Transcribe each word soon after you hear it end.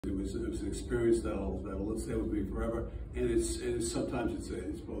It was an experience that'll stay with me forever, and sometimes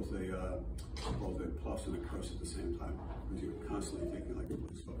it's both a plus and a curse at the same time, because you're constantly thinking like a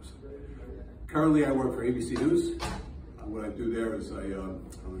police officer. Currently, I work for ABC News. What I do there is I'm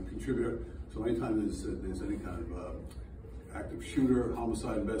a contributor. So anytime there's any kind of active shooter,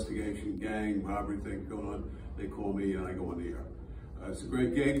 homicide investigation, gang, robbery thing going on, they call me and I go on the air. It's a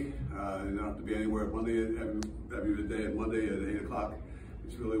great gig. You don't have to be anywhere. Every day at Monday at 8 o'clock.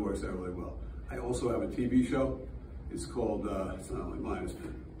 It really works out really well. I also have a TV show. It's called, it's not only mine, it's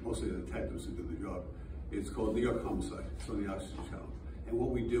mostly the detectives who do the job. It's called York Homicide. It's on the Oxygen Channel. And what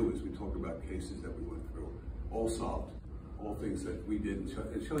we do is we talk about cases that we went through, all solved, all things that we did.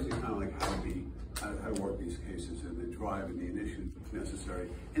 It shows you kind of like how to work these cases and the drive and the initiative necessary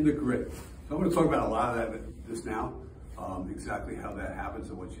and the grit. So I'm going to talk about a lot of this now, exactly how that happens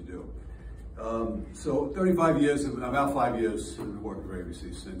and what you do. So 35 years, about 5 years, I've been working for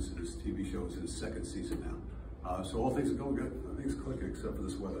ABC since this TV show is in its second season now. So all things are going good. Everything's clicking except for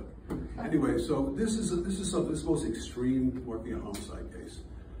this weather. Anyway, so this is something that's most extreme working a homicide case.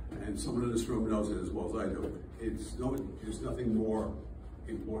 And someone in this room knows it as well as I do. There's nothing more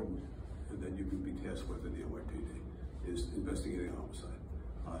important that you can be tasked with in the NYPD is investigating a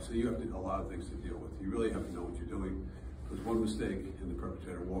homicide. So you have a lot of things to deal with. You really have to know what you're doing. Because one mistake and the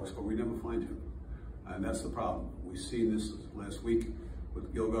perpetrator walks, or we never find him. And that's the problem. We've seen this last week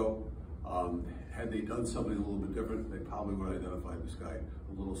with Gilgo. Had they done something a little bit different, they probably would have identified this guy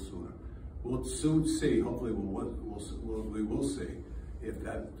a little sooner. We'll soon see, hopefully we will see if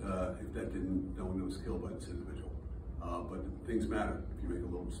that didn't, no one was killed by this individual. But things matter if you make a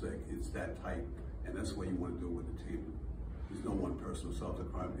little mistake. It's that tight, and that's what you want to do with the team. There's no one person who solves a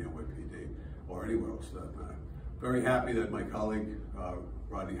crime in the NYPD or anywhere else for that matter. Very happy that my colleague,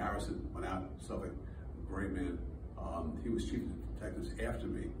 Rodney Harrison, went out in Suffolk, a great man. He was chief of detectives after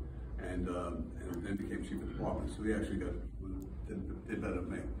me, and then became chief of the department, so he actually did better than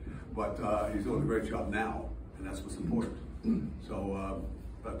me. But he's doing a great job now, and that's what's important. So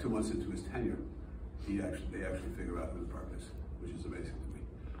about 2 months into his tenure, they actually figure out his purpose, which is amazing to me.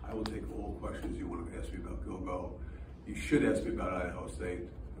 I will take all questions you want to ask me about Gilgo. You should ask me about Idaho State.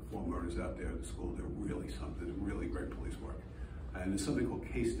 4 murders out there at the school. They're really something, really great police work. And there's something called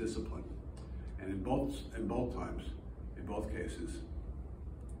case discipline. And in both times, in both cases,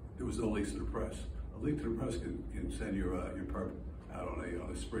 there was no links to the press. A link to the press can send your perp out on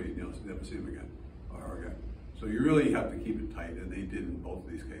a spree, you know, never see him again, or her again. So you really have to keep it tight, and they did in both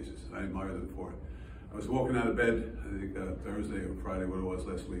of these cases. And I admire them for it. I was walking out of bed, I think Thursday or Friday, what it was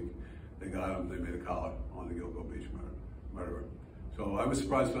last week. They got him, they made a collar on the Gilgo Beach murderer. So I was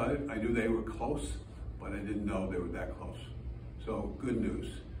surprised about it. I knew they were close, but I didn't know they were that close. So good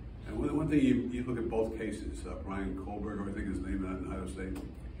news. And one thing, you look at both cases, Brian Kohlberger, I think his name in Idaho State,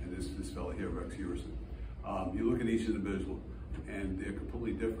 and this fellow here, Rex Urison. You look at each individual, and they're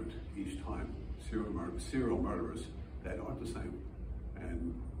completely different each time. Serial murderers that aren't the same.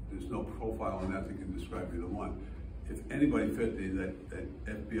 And there's no profile on that can describe either one. If anybody fit that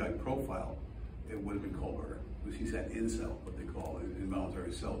FBI profile, it would have been Kohlberger. Because he's that incel, what they call it,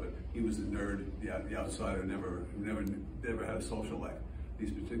 involuntary celibate. He was the nerd, the outsider, never had a social life. This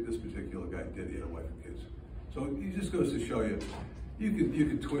particular guy did. He had a wife and kids. So it just goes to show you, you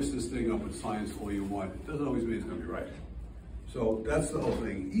can twist this thing up with science all you want. It doesn't always mean it's going to be right. So that's the whole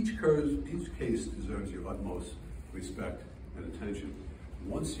thing. Each case deserves your utmost respect and attention.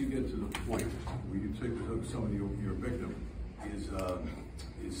 Once you get to the point where you take someone, your victim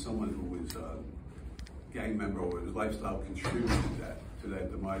is someone who is gang member or his lifestyle contributed to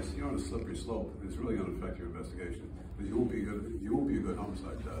that demise, you're on a slippery slope. It's really going to affect your investigation because you won't be a good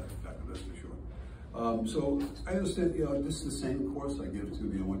homicide detective, that's for sure. So I understand, this is the same course I give to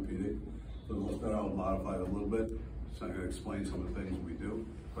the NYPD. For the most part, I'll modify it a little bit, so I'm going to explain some of the things we do.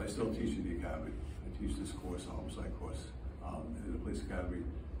 But I still teach in the academy. I teach this course, a homicide course, in the police academy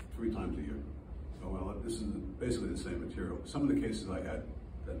 3 times a year. So this is basically the same material. Some of the cases I had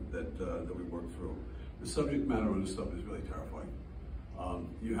that we worked through. The subject matter on this stuff is really terrifying.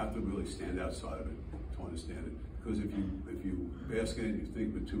 You have to really stand outside of it to understand it. Because if you bask in it, you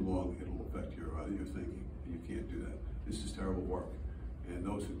think for too long, it'll affect your thinking. And you can't do that. This is terrible work. And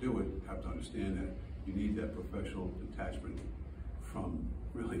those who do it have to understand that you need that professional detachment from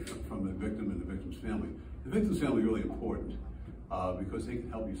the victim and the victim's family. The victim's family is really important because they can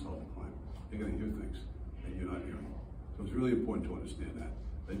help you solve the crime. They're going to hear things that you're not hearing. So it's really important to understand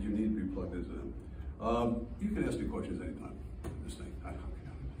that you need to be plugged into them. You can ask me questions anytime. This thing,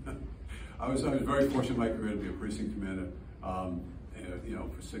 I was very fortunate in my career to be a precinct commander,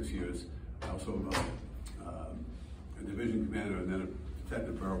 for 6 years. I also a division commander and then a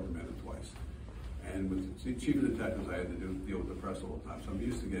Detective Bureau commander twice. And with the Chief of Detectives, I had to deal with the press all the time. So I'm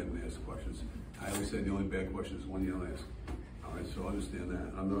used to getting asked questions. I always say the only bad question is one you don't ask. All right, so understand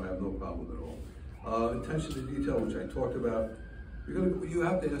that. I have no problem with it at all. Attention to detail, which I talked about. You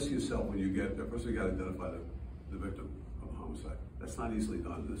have to ask yourself when you get there. First, you got to identify the victim of a homicide. That's not easily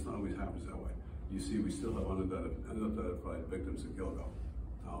done. This not always happens that way. You see, we still have unidentified victims at Gilgo.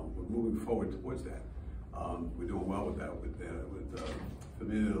 We're moving forward towards that. We're doing well with that, with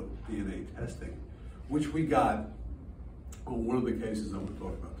familial DNA testing, which we got on one of the cases I'm going to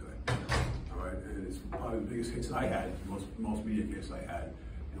talk about today. All right, and it's probably the biggest case I had, most media case I had,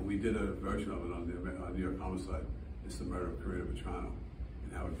 and we did a version of it on New York Homicide. It's the murder of Karina Vetrano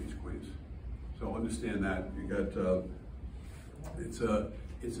in Howard Beach, Queens. So understand that you got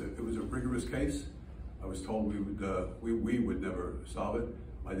it was a rigorous case. I was told we would never solve it.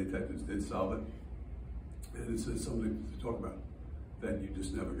 My detectives did solve it, and it's something to talk about. That you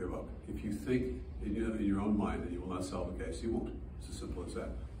just never give up. If you think in your own mind that you will not solve the case, you won't. It's as simple as that.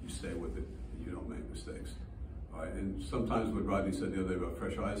 You stay with it, and you don't make mistakes. All right. And sometimes what Rodney said the other day about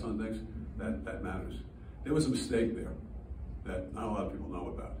fresh eyes on things, that matters. There was a mistake there that not a lot of people know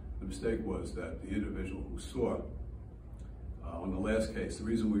about. The mistake was that the individual who saw on the last case, the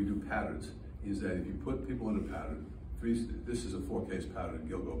reason we do patterns is that if you put people in a pattern, this is a 4-case pattern in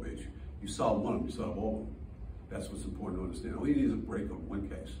Gilgo Beach. You solve one of them, you solve all of them. That's what's important to understand. All you need is a break on one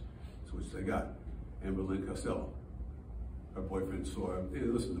case, so which they got. Amber Lynn Costello, her boyfriend saw him. Hey,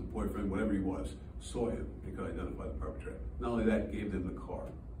 listen, the boyfriend, whatever he was, saw him and could identify the perpetrator. Not only that, gave them the car.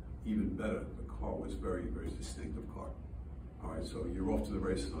 Even better, the car was very, very distinctive car. All right, so you're off to the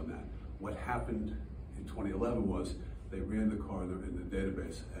races on that. What happened in 2011 was they ran the car in the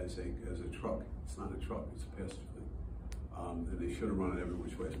database as a truck. It's not a truck, it's a passenger thing. And they should have run it every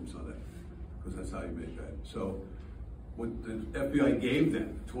which way from Sunday, because that's how you make that. So what the FBI gave them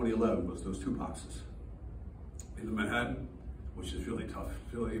in 2011 was those 2 boxes in the Manhattan, which is really tough,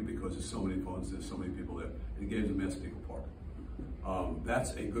 really, because there's so many phones, there's so many people there, and it gave them Massapequa Park.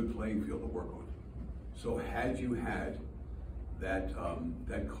 That's a good playing field to work on. So had you had that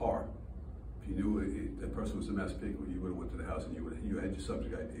car, if you knew that person was in Massapequa, you would have went to the house and you had your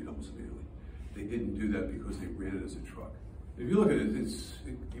subject ID almost immediately. They didn't do that because they ran it as a truck. If you look at it,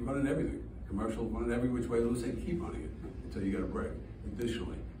 you run it everything. Commercial, run it every which way. Let's say keep running it until you get a break.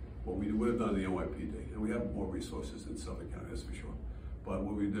 Additionally, what we would have done in the NYPD, and we have more resources in Suffolk County, that's for sure. But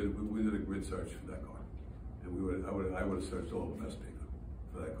what we did a grid search for that car, and I would have searched all of Massapequa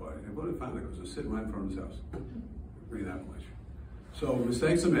for that car. And we would have found it because it was sitting right in front of his house, Green Avalanche. So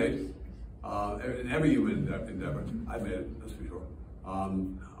mistakes are made in every human endeavor. I made it, that's for sure.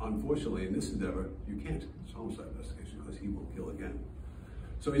 Unfortunately, in this endeavor, you can't. It's homicide investigation because he will kill again.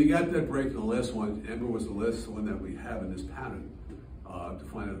 So you got that break in the last one. Amber was the last one that we have in this pattern to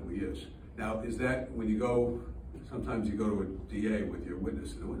find out who he is. Now, is that when you go, sometimes you go to a DA with your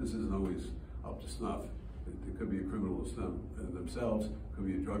witness, and the witness isn't always up to snuff. It could be a criminal themselves, could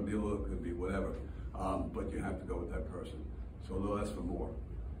be a drug dealer, could be whatever, but you have to go with that person. So they'll ask for more.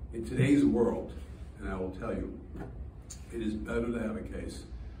 In today's world, and I will tell you, it is better to have a case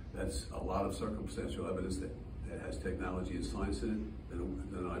that's a lot of circumstantial evidence that has technology and science in it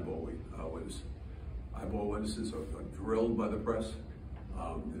than an eyeball witness. Eyeball witnesses are drilled by the press.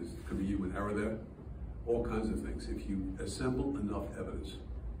 There could be human error there. All kinds of things. If you assemble enough evidence,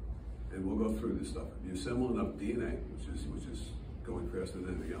 and we'll go through this stuff, if you assemble enough DNA, which is going faster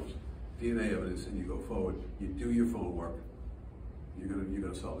than anything else, DNA evidence, and you go forward, you do your phone work, you're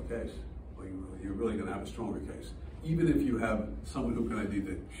gonna solve the case. Or you're really gonna have a stronger case. Even if you have someone who can ID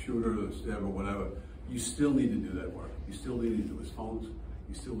the shooter or the stabber or whatever, you still need to do that work. You still need to do his phones.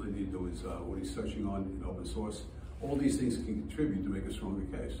 You still need to do his what he's searching on in open source. All these things can contribute to make a stronger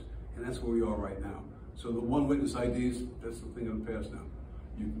case, and that's where we are right now. So the one witness IDs, that's the thing of the past now.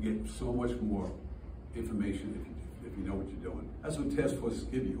 You can get so much more information if you know what you're doing. That's what task forces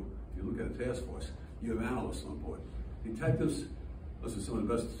give you. If you look at a task force, you have analysts on board. Detectives, listen, some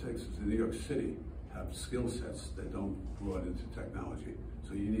investigators in New York City have skill sets that don't brought into technology.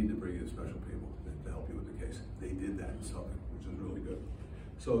 So you need to bring in special people to help you with the case. They did that in Suffolk, which is really good.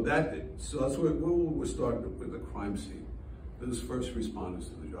 So that's where we're starting with the crime scene. Those first responders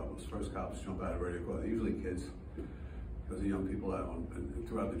to the job, those first cops jump out of a radio car. They're usually kids, because the young people out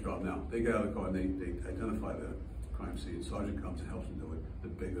throughout the job now. They get out of the car and they identify the crime scene. Sergeant comes and helps them do it. The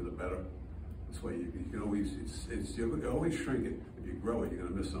bigger, the better. This way you can always, you always shrink it. If you grow it, you're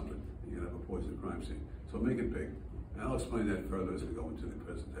going to miss something. You're going to have a poison crime scene. So make it big. And I'll explain that further as we go into the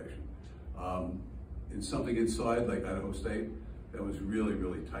presentation. In something inside, like Idaho State, that was really,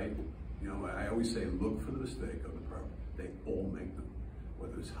 really tight. You know, I always say, look for the mistake of the perp. They all make them.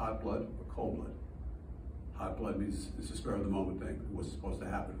 whether it's hot blood or cold blood. Hot blood means it's a spur of the moment thing. It wasn't supposed to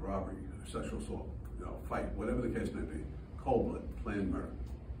happen, robbery, sexual assault, fight, whatever the case may be. Cold blood, planned murder.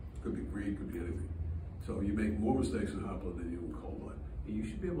 Could be greed, could be anything. So you make more mistakes in hot blood than you do in cold blood. And you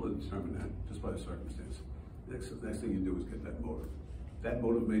should be able to determine that just by the circumstance. Next thing you do is get that motive. That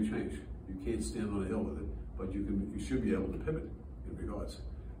motive may change. You can't stand on a hill with it, but you should be able to pivot in regards.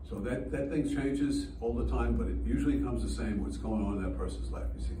 So that thing changes all the time, but it usually comes the same what's going on in that person's life.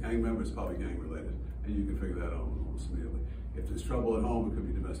 You see, gang member, it's probably gang related, and you can figure that out almost immediately. If there's trouble at home, it could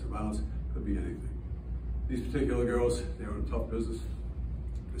be domestic violence, it could be anything. These particular girls, they were in tough business.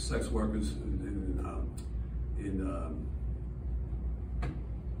 The sex workers in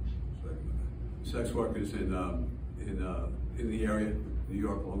the area, New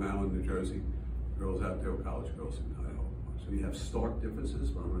York, Long Island, New Jersey, girls out there were college girls in Idaho. So you have stark differences,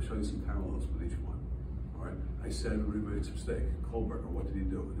 but I'm going to show you some parallels with each one. All right. I said everybody makes a mistake. Kohlberger, what did he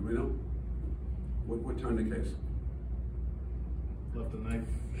do? Do we know? What turned the case? Left a knife.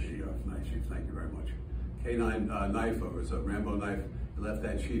 There you go, knife chief. Thank you very much. K9 knife, or it's a Rambo knife. He left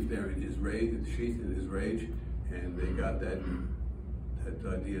that sheath there in his rage, and they got that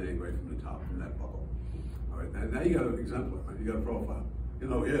DNA right from the top, from that buckle. All right, now you got an exemplar, right? You got a profile. You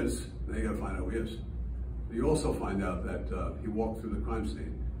know who he is, now you got to find out who he is. You also find out that he walked through the crime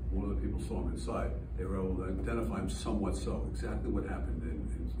scene. One of the people saw him inside. They were able to identify him somewhat so, exactly what happened in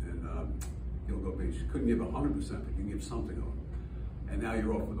Gilgo Beach. You couldn't give 100%, but you can give something of him. And now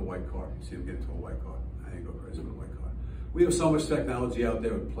you're off with a white car. You see him get into a white car. Now you go crazy with a white car. We have so much technology out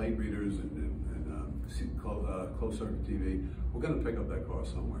there with plate readers and closed circuit TV. We're going to pick up that car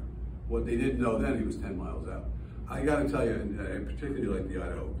somewhere. What they didn't know then, he was 10 miles out. I got to tell you, and I particularly like the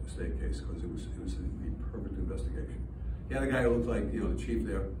Idaho State case because it was the perfect investigation. You had a guy who looked like the chief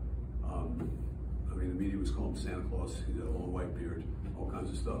there. The media was calling him Santa Claus. He had a long white beard, all kinds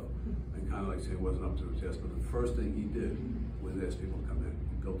of stuff, and kind of like saying it wasn't up to the test. But the first thing he did was ask people to come in.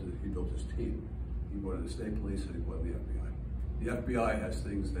 He built his team. He brought in the state police and he brought in the FBI. The FBI has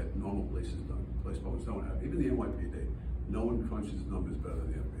things that normal police departments don't have. Even the NYPD. No one crunches numbers better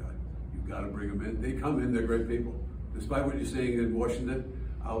than the FBI. You've got to bring them in. They come in, they're great people. Despite what you're seeing in Washington,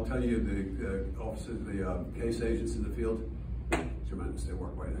 I'll tell you, the officers, the case agents in the field, tremendous. They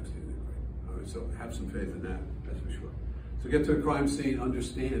work right next to you. They're great. All right, so have some faith in that, that's for sure. So get to the crime scene,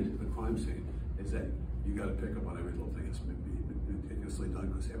 understand the crime scene. Is that you got to pick up on every little thing that's been meticulously done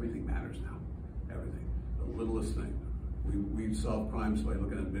because everything matters now. Everything. The littlest thing. We solve crimes by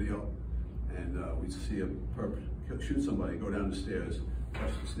looking at video, and we see a perp shoot somebody, go down the stairs,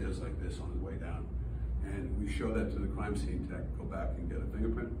 touch the stairs like this on his way down. And we show that to the crime scene tech, go back and get a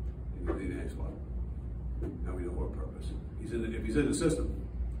fingerprint and get the DNA swab. Now we know what purpose. If he's in the system,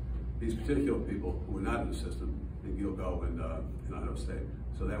 these particular people who are not in the system, in Gilgo and Idaho State.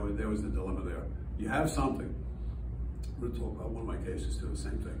 So there was the dilemma there. You have something. I'm going to talk about one of my cases too, the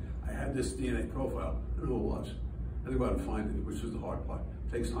same thing. I had this DNA profile, I don't know who it was. I had to go out and find it, which was the hard part.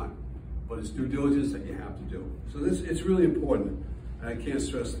 It takes time. But it's due diligence that you have to do. So it's really important. And I can't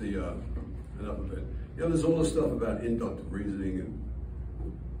stress enough of it. There's all this stuff about inductive reasoning and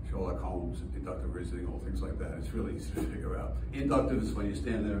Sherlock Holmes and deductive reasoning, all things like that. It's really easy to figure out. Inductive is when you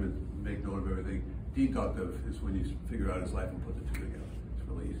stand there and make note of everything. Deductive is when you figure out his life and put the two together. It's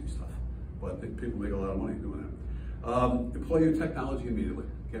really easy stuff. But I think people make a lot of money doing that. Employ your technology immediately.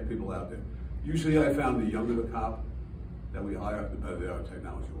 Get people out there. Usually I found the younger the cop that we hire, the better they are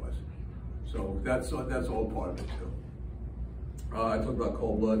technology-wise. So that's all part of it too. I talked about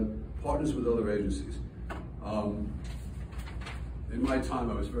cold blood. Partners with other agencies. In my time,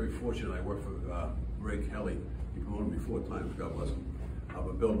 I was very fortunate. I worked for Ray Kelly. He promoted me 4 times, God bless him.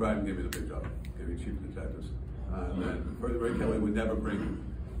 But Bill Bratton gave me the big job, gave me Chief of Detectives. And Ray Kelly would never bring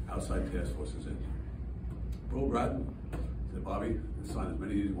outside task forces in. Bill Bratton said, Bobby, assign as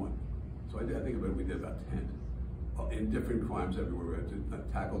many as you want. So I think about it, we did about 10. In different crimes everywhere. We had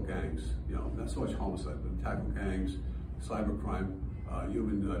to tackle gangs, not so much homicide, but tackle gangs, cybercrime,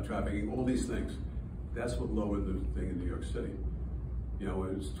 human trafficking, all these things. That's what lowered the thing in New York City. It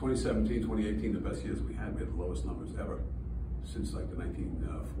was 2017, 2018, the best years we had. We had the lowest numbers ever since like the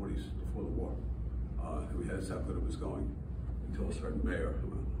 1940s, before the war. That's how good it was going until a certain mayor,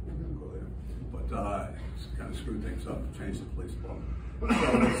 we're going to go there. But kind of screwed things up, changed the police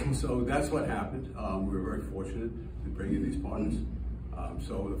department. So that's what happened. We were very fortunate to bring in these partners.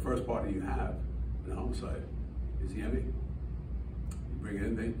 So the first partner you have in homicide is the ME. You bring it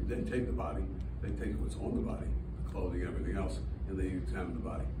in, they take the body, they take what's on the body, the clothing, everything else, and they examine the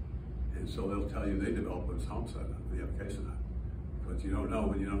body. And so they'll tell you they develop what's homicide, they have a case or not. But you don't know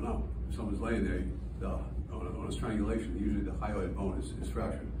when you don't know. If someone's laying there, on a strangulation, usually the hyoid bone is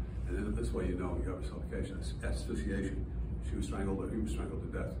fractured. And then this way you know you have a suffocation, asphyxiation. She was strangled or he was strangled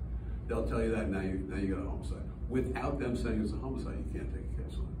to death. They'll tell you that now you got a homicide. Without them saying it's a homicide, you can't take a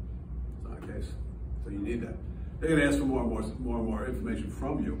case on it. It's not a case. So you need that. They're going to ask for more and more information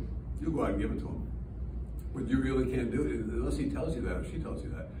from you. You go out and give it to them. But you really can't do it unless he tells you that or she tells you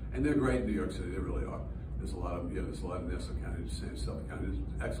that. And they're great in New York City, they really are. There's a lot of Nassau County, Suffolk County, there's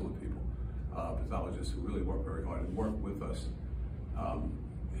excellent people, pathologists who really work very hard and work with us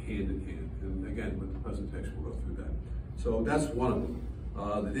hand in hand. And again, with the presentation, we'll go through that. So that's one of them.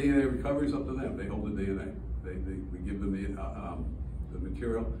 The DNA recovery is up to them. They hold the DNA. We give them the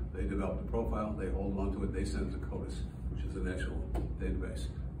material. They develop the profile. They hold on to it. They send it to CODIS, which is a national database,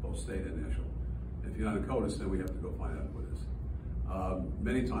 both state and national. If you're not in CODIS, then we have to go find out what it is.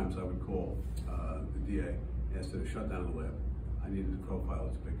 Many times I would call the DA, ask them to shut down the lab. I needed to profile.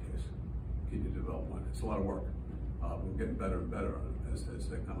 It's a big case. Can you develop one? It's a lot of work. We're getting better and better as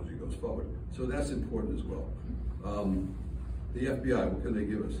technology goes forward. So that's important as well. The FBI, what can they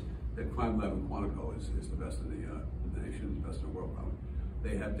give us? The crime lab in Quantico is the best in the nation, the best in the world probably.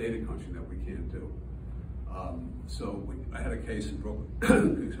 They have data crunching that we can't do. I had a case in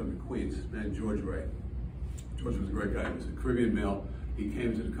Brooklyn, Queens, man, George Ray. George was a great guy. He was a Caribbean male. He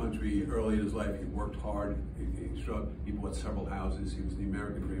came to the country early in his life. He worked hard. He bought several houses. He was the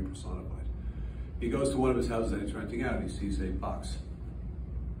American dream personified. He goes to one of his houses that he's renting out, and he sees a box.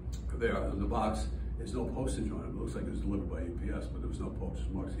 There, on the box, there's no postage on it. It looks like it was delivered by UPS, but there was no postage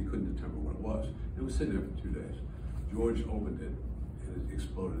marks. He couldn't determine what it was. It was sitting there for 2 days. George opened it, and it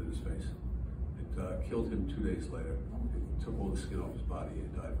exploded in his face. It killed him 2 days later. It took all the skin off his body, and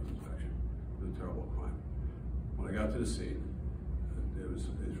he died from infection. It was a terrible crime. When I got to the scene, it was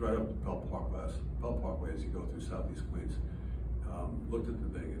right up Bell Parkway as you go through Southeast Queens. Looked at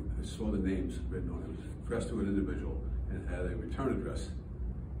the thing, and I saw the names written on it. It was addressed to an individual, and it had a return address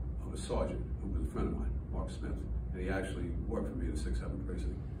of a sergeant who was a friend of mine, Mark Smith, and he actually worked for me in the 6-7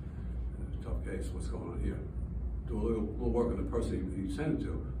 precinct. It was a tough case. What's going on here? Do a little work on the person he sent it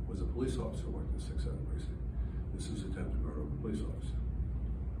to was a police officer who worked in the 6-7 precinct. This was attempted murder of a police officer.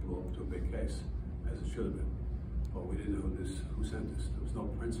 Blew up to a big case, as it should have been. But we didn't know who sent this. There was no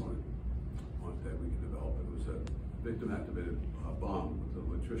prints on it that we could develop. It was a victim-activated bomb with a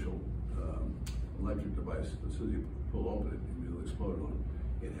latrial electric device. As soon as you pull open it, it immediately exploded on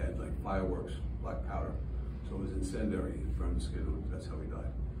it. It had like fireworks, black powder. So it was incendiary. It burned the skin on it. That's how he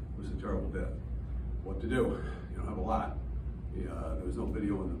died. It was a terrible death. What to do? You don't have a lot. There was no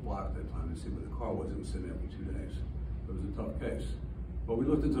video on the block at that time to see where the car was. It was sitting there for 2 days. It was a tough case. But we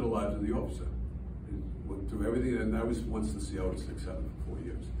looked into the lives of the officer. Went through everything, and I was once the CO at 6-7 for 4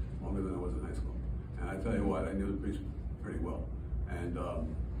 years, longer than I was in high school. And I tell you what, I knew the police pretty well. And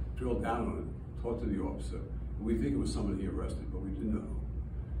drilled down on it, talked to the officer. We think it was someone he arrested, but we didn't know.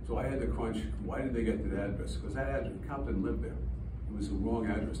 So I had to crunch, why did they get to the address? Because that address, the cop didn't live there. It was the wrong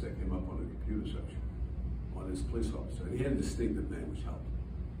address that came up on the computer search on this police officer. And he had a distinctive name, which helped.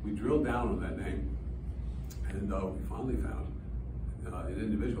 We drilled down on that name, and we finally found an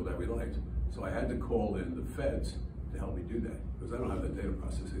individual that we liked. So I had to call in the feds to help me do that, because I don't have that data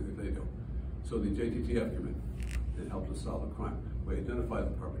processing that they do. So the JTTF came in and helped us solve the crime. We identified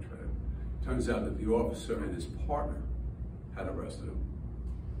the perpetrator. Turns out that the officer and his partner had arrested him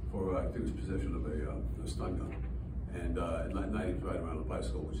for, I think it was possession of a stun gun. And at night he was riding around a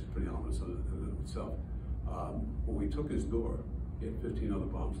bicycle, which is pretty ominous in itself. When we took his door, he had 15 other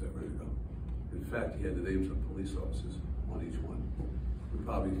bombs there ready to go. In fact, he had the names of police officers on each one. We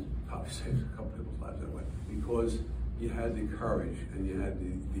probably saved a couple people's lives that way, because you had the courage and you had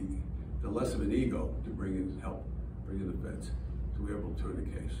the less of an ego to bring in help, bring in the feds, to be able to turn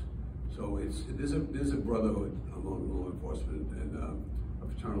the case. So there's a brotherhood among law enforcement and a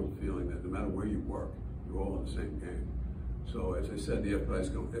fraternal feeling that no matter where you work, you're all in the same game. So as I said, the FBI is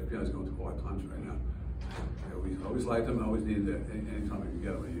going through hard times right now. We always liked them, always needed them. Anytime we can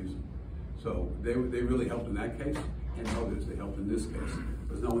get them, I use them. So they really helped in that case, and others. They helped in this case,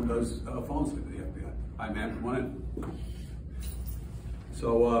 because no one does phones with the FBI. Hi, ma'am, come on in.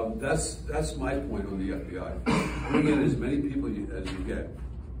 So that's my point on the FBI. Bring in as many people as you get,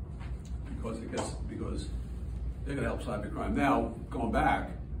 because they're going to help solve the crime. Now, going back,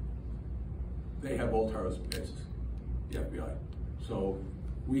 they have all terrorism cases, the FBI. So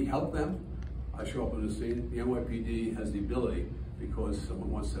we help them. I show up on the scene. The NYPD has the ability, because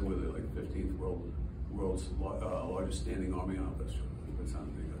someone once said we're the 15th world's largest standing army. I don't know if that's true. That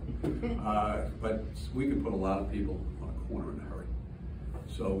sounds pretty good. But we can put a lot of people on a corner in a hurry.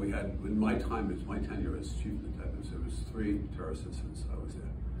 So we had, in my tenure as Chief of Detective, there was 3 terrorist incidents. I was there.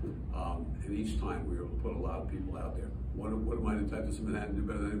 And each time we were able to put a lot of people out there. What do my detectives in Manhattan do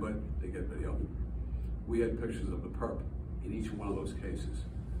better than anybody? They get video. We had pictures of the perp in each one of those cases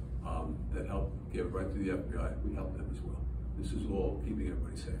that helped give right to the FBI. We helped them as well. This is all keeping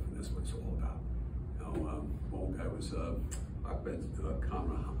everybody safe, and that's what it's all about. One guy was Ahmed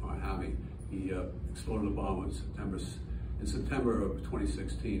Kamrahami. He exploded a bomb in September of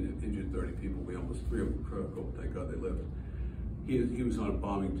 2016 and injured 30 people. We almost 3 of them critical. Thank God they lived. He was on a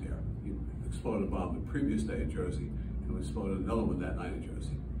bombing tear. He exploded a bomb the previous day in Jersey, and exploded another one that night in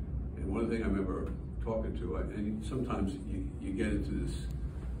Jersey. And one thing I remember talking to, and sometimes you get into this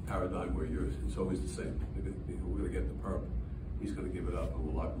paradigm where it's always the same. We're going to get the perp. He's going to give it up, and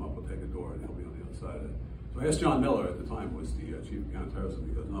we'll lock him up. We'll take a door, and he'll be on the other side of it. So I asked John Miller at the time, was the chief of counterterrorism.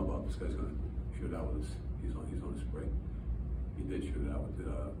 He goes, "No, Bob, this guy's going to shoot out with us. He's on his break." He did shoot it out with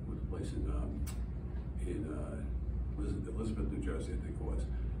the place in Elizabeth, New Jersey, I think it was.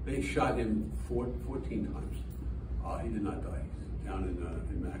 They shot him 14 times. He did not die. He's down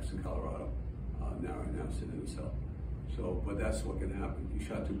in Max in Colorado. Now sitting in a cell. So, but that's what can happen. You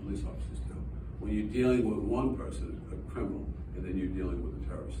shot 2 police officers too. When you're dealing with one person, a criminal, and then you're dealing with a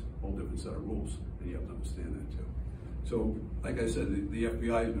terrorist, whole different set of rules, and you have to understand that too. So, like I said, the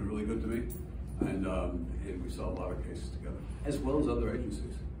FBI has been really good to me, and we saw a lot of cases together, as well as other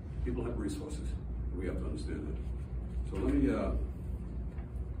agencies. People have resources, and we have to understand that. So let me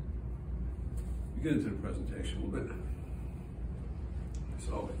get into the presentation a little bit.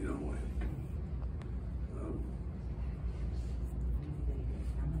 So, you know why.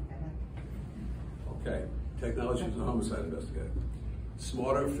 Okay, technology is a homicide investigator.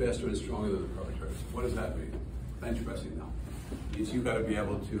 Smarter, faster, and stronger than the perpetrators. What does that mean? Bench pressing now. It means you got to be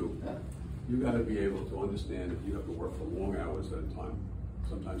able to understand that you have to work for long hours at a time,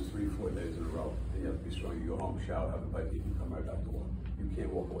 sometimes 3-4 days in a row, and you have to be strong. You go home, shower, have a bite, you can come right back to work. You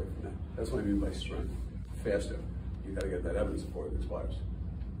can't walk away from that. That's what I mean by strength. Faster. You got to get that evidence before it expires,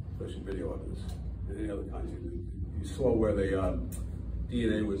 especially video evidence and any other kinds. You saw where the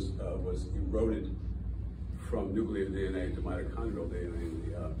DNA was eroded from nuclear DNA to mitochondrial DNA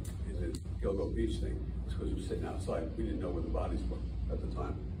in the Gilgo Beach thing. It's because it was sitting outside. We didn't know where the bodies were at the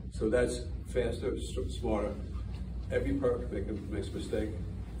time. So that's faster, smarter. Every perp makes a mistake,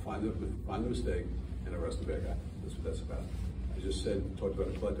 find the mistake, and arrest the bad guy. That's what that's about. I just talked about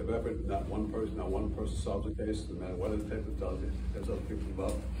a collective effort. Not one person solves a case, no matter what a detective tells you. There's other people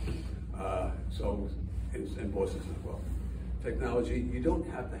involved. And bosses as well. Technology, you don't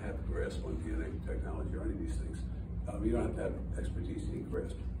have to have a grasp on DNA technology or any of these things. You don't have to have expertise in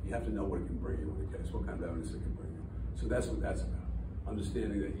grasp. You have to know what it can bring you in a case, what kind of evidence it can bring you. So that's what that's about.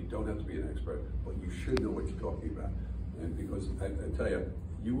 Understanding that you don't have to be an expert, but you should know what you're talking about. And because I tell you,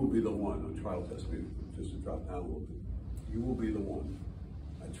 you will be the one on trial testimony, just to drop down a little bit, you will be the one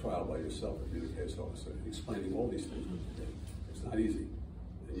at trial by yourself if you're the case officer, explaining all these things with you. It's not easy.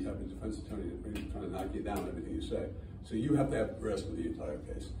 And you have a defense attorney trying to knock you down everything you say. So you have to have the rest of the entire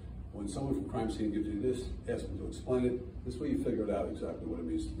case. When someone from crime scene gives you this, ask them to explain it. This way you figure it out exactly what it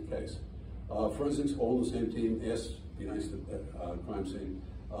means to the case. Forensics, all in the same team. Be nice to crime scene.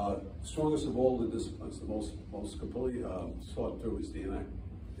 Strongest of all the disciplines, the most completely sought through is DNA.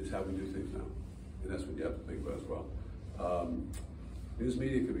 Is how we do things now, and that's what you have to think about as well. News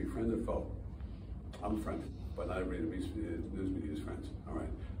media can be friend or foe. I'm a friend, but not everybody news media is friends. All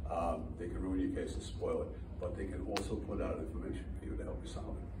right, they can ruin your case and spoil it, but they can also put out information for you to help you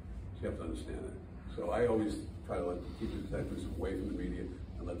solve it. So you have to understand that. So I always try to keep the detectives away from the media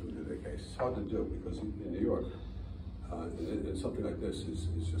and let them do their case. It's hard to do because in New York, and something like this is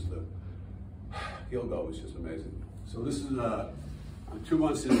just Gilgo is just amazing. So this is 2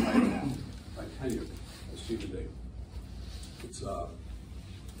 months in my tenure as chief of detective. It's the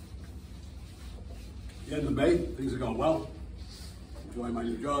end of May. Things are going well. Enjoying my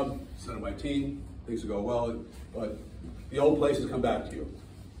new job, setting my team. Things are going well, but the old place has come back to you.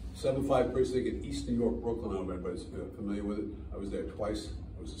 7-5 precinct in East New York, Brooklyn. I don't know if everybody's familiar with it. I was there twice.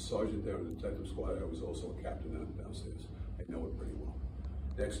 I was a sergeant there in the detective squad. I was also a captain downstairs. I know it pretty well.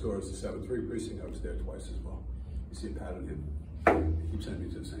 Next door is the 7-3 precinct. I was there twice as well. You see a pattern here. He keeps sending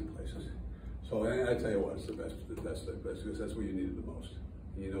me to the same places. So I tell you what, it's the best, because that's where you need it the most.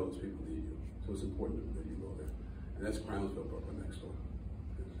 And you know those people need you. So it's important that you go there. And that's Brownsville, Brooklyn, next door.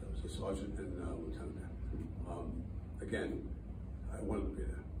 I was a sergeant and lieutenant there. Again, I wanted to be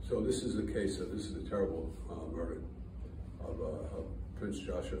there. So this is the case of, this is the terrible murder of Prince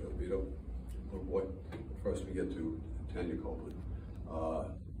Joshua Vito, little boy. First we get to Tanya Copeland.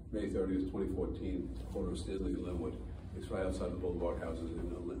 May 30th, 2014, corner of Stanley and Linwood. It's right outside the Boulevard houses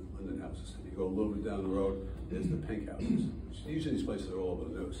and the Linden houses. You go a little bit down the road, there's the pink houses. Usually these places are all over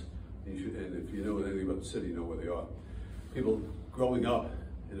the news. And if you know anything about the city, you know where they are. People growing up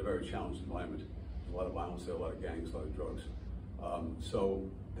in a very challenged environment. A lot of violence there, a lot of gangs, a lot of drugs. So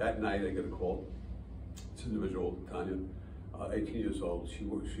that night I get a call. It's an individual, Tanya, 18 years old.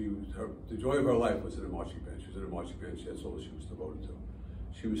 The joy of her life was in a marching band. She was in a marching band. That's all that she was devoted to.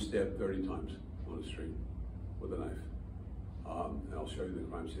 She was stabbed 30 times on the street with a knife. And I'll show you the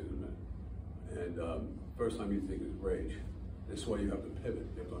crime scene in a minute. And first time you think is rage. That's why you have to pivot.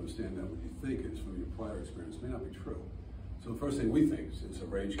 You have to understand that what you think is from your prior experience may not be true. So the first thing we think is it's a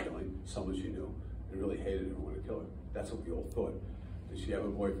rage killing, someone she knew and really hated her and wanted to kill her. That's what we all thought. Did she have a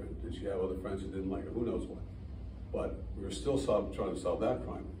boyfriend? Did she have other friends who didn't like her? Who knows what? But we were still trying to solve that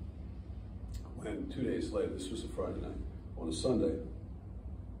crime. When 2 days later, this was a Friday night, on a Sunday,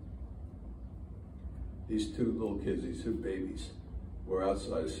 these two little kids, these two babies, were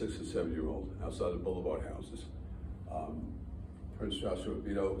outside, a 6 and 7 year old, outside the Boulevard houses. Prince Joshua,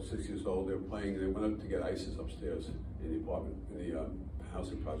 6 years old, they were playing, they went up to get ices upstairs in the apartment, in the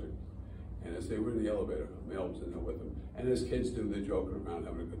housing project. And as they were in the elevator, a male was in there with them. And as kids do, they're joking around,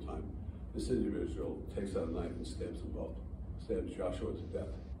 having a good time. This individual takes out a knife and stabs them both. Stabs Joshua to death.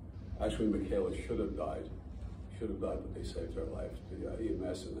 Actually, Michaela should have died, but they saved her life. The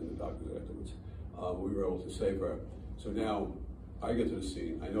EMS and then the doctors afterwards. We were able to save her. So now, I get to the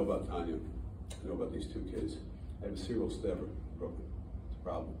scene. I know about Tanya. I know about these two kids. I have a serial stabber in Brooklyn. It's a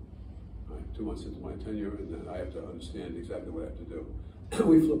problem. All right, 2 months into my tenure, and then I have to understand exactly what I have to do.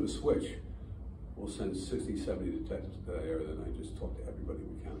 We flip a switch. We'll send 60, 70 detectives to that area, and I just talk to everybody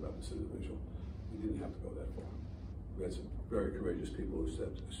we can about this individual. We didn't have to go that far. We had some very courageous people who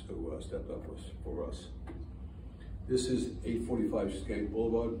stepped up for us. This is 845 Spank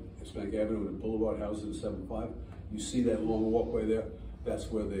Boulevard, Spank Avenue, and the Boulevard houses at 7-5. You see that long walkway there?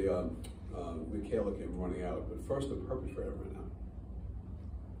 That's where the Michaela came running out. But first, the perpetrator ran out.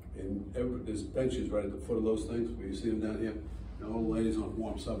 And there's benches right at the foot of those things. Where you see them down here. And all the ladies on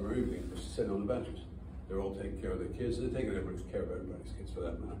warm summer or anything, they're sitting on the benches. They're all taking care of their kids. They're taking care of everybody's kids, for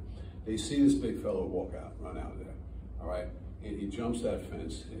that matter. They see this big fellow run out of there. All right. And he jumps that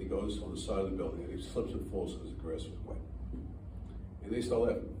fence and he goes on the side of the building and he slips and falls because the grass was wet. And they start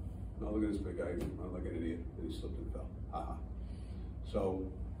laughing. Now look at this big guy running like an idiot. And he slipped and fell. Ha. So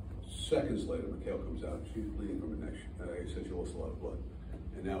seconds later, Michaela comes out. She's bleeding from her neck. Like I said, she lost a lot of blood.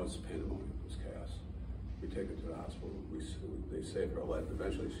 And now it's pandemonium. It's chaos. We take her to the hospital. They save her life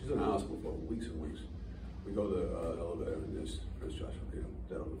eventually. She's in the hospital for weeks and weeks. We go to the elevator and there's Prince Joshua, dead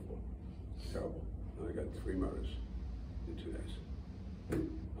on the floor. Terrible. And I got 3 murders in 2 days.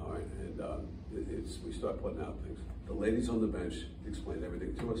 All right, and we start putting out things. The ladies on the bench explain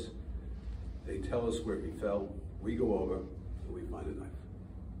everything to us. They tell us where he fell. We go over and we find a knife.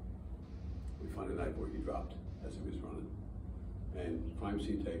 We find a knife where he dropped as he was running. And crime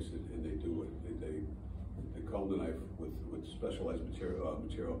scene takes it and they do it. They comb the knife with specialized material, and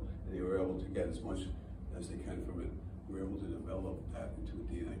they were able to get as much as they can from it. We were able to develop that into a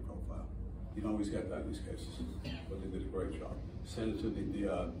DNA profile. You don't always get that in these cases, but they did a great job. Send it to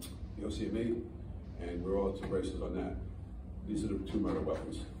the OCME, and we're all to races on that. These are the 2 murder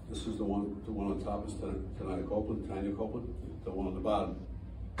weapons. This is the one on top is Tanya Copeland. The one on the bottom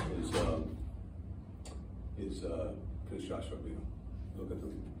is Prince Joshua. Look at the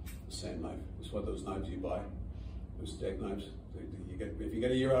same knife. It's what those knives you buy, those steak knives. If you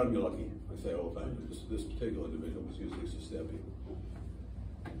get a year out of them, you're lucky. I say all the time. This particular individual was using this to stab people.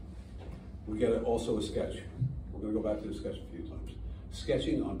 We get also a sketch. We're going to go back to the sketch a few times.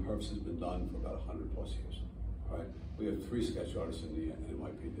 Sketching on purpose has been done for about 100+ years. All right. We have 3 sketch artists in the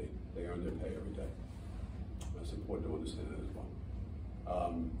NYPD. They earn their pay every day. That's important to understand that as well.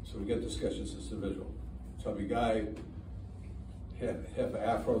 So we get the sketches. This individual, chubby guy, half an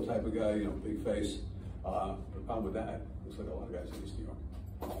afro type of guy, big face. The problem with that, looks like a lot of guys in East New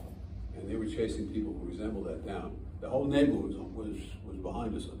York. And they were chasing people who resembled that down. The whole neighborhood was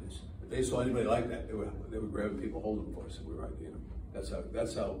behind us on this. If they saw anybody like that, they were grabbing people, holding them for us, and we were right there.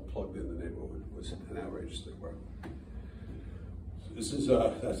 That's how plugged in the neighborhood was, and outrageous they were. So this is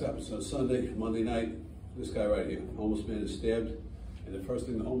that's happened on Sunday, Monday night. This guy right here, homeless man is stabbed, and the first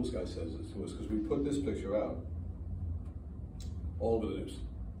thing the homeless guy says to us, because we put this picture out all over the news,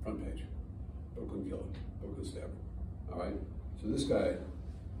 front page. Brooklyn killer, Brooklyn stabber. All right. So this guy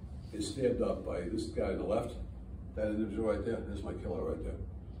is stabbed up by this guy on the left. That individual right there. There's my killer right there.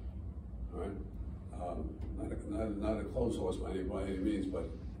 All right. Not a clothes horse by any means, but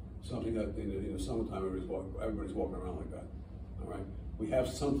something that in the summertime everybody's walking around like that. All right. We have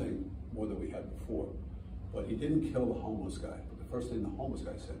something more than we had before. But he didn't kill the homeless guy. But the first thing the homeless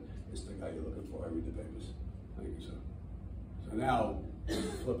guy said, "It's the guy you're looking for. I read the papers." Thank you, sir. So now,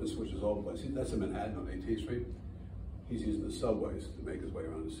 flipping switches all over the place. That's in Manhattan on 18th Street. He's using the subways to make his way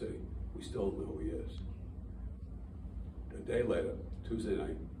around the city. We still don't know who he is. A day later, Tuesday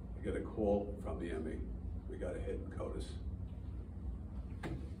night, we get a call from the ME. We got a hit in CODIS.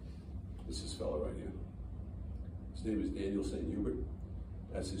 This is this fella right here. His name is Daniel St. Hubert.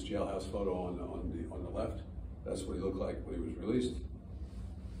 That's his jailhouse photo on the left. That's what he looked like when he was released.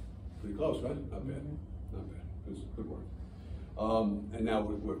 Pretty close, right? Not bad. Not bad. Good work. And now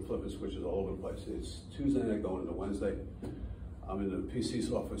we're flipping switches all over the place. It's Tuesday night going into Wednesday. I'm in the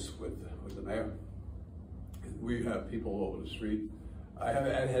PC's office with the mayor. And we have people all over the street. I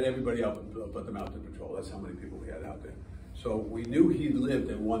had everybody up but the mounted patrol. That's how many people we had out there. So we knew he lived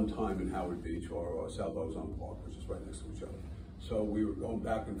at one time in Howard Beach or South Ozone Park, which is right next to each other. So we were going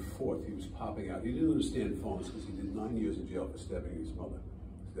back and forth. He was popping out. He didn't understand phones because he did 9 years in jail for stabbing his mother,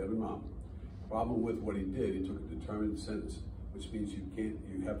 stabbing mom. Problem with what he did, he took a determined sentence, which means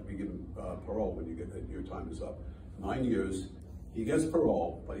you have to be given parole when your time is up. 9 years. He gets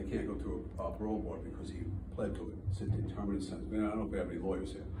parole, but he can't go to a parole board because he pled to it. It's a determined sentence. I don't know if we have any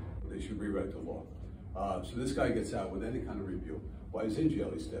lawyers here, but they should rewrite the law. So this guy gets out with any kind of review. While he's in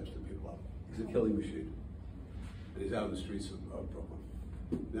jail, he stabs the people up. He's a killing machine. And he's out in the streets of Brooklyn.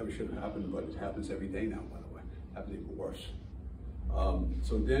 Never should have happened, but it happens every day now, by the way. Happens even worse.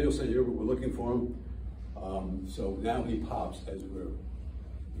 So Daniel said, we're looking for him. So now he pops, as we're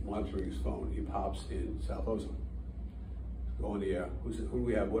monitoring his phone, he pops in South Ozone. Go in the air. Who do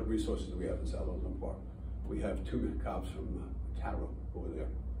we have? What resources do we have in South Ozone Park? We have 2 cops from Taro over there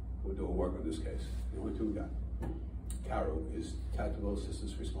who are doing work on this case. The only 2 we got. Taro is Tactical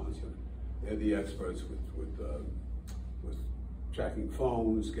Assistance Response Unit. They're the experts with tracking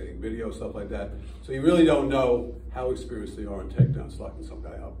phones, getting video, stuff like that. So you really don't know how experienced they are in takedowns, locking some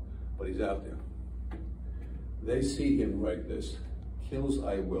guy up, but he's out there. They see him write this: "Kills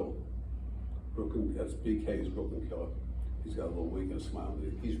I will." Brooklyn, that's BK's Brooklyn Killer. He's got a little wink and a smile.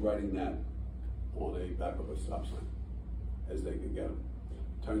 He's writing that on a back of a stop sign as they can get him.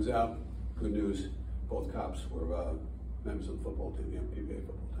 Turns out, good news, both cops were members of the football team, the MPBA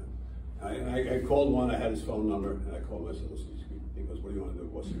football team. I called one, I had his phone number, and I called him, I said, "Listen," he goes, "What do you want to do?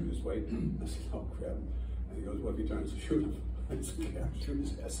 What's the just wait?" I said, "Oh, grab him." And he goes, "What if he turns to shoot him?" I said, "Yeah, shoot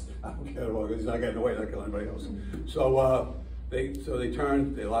his ass. I don't care at all. He's not getting away, not killing anybody else." So they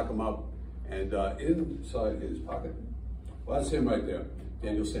turn, they lock him up, and inside his pocket, well, that's him right there.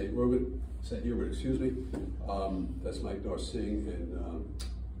 Daniel St. Hubert, excuse me. That's Mike Dorsing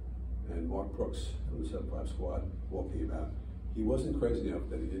and Mark Brooks from the 7-5 squad walking him out. He wasn't crazy enough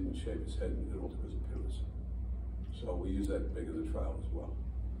that he didn't shave his head and alter his appearance. So we use that big in the trial as well.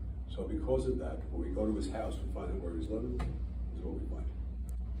 So because of that, when we go to his house and find out where he's living, this is what we find.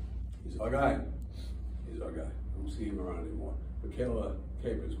 He's our guy. He's our guy. We don't see him around anymore. Michaela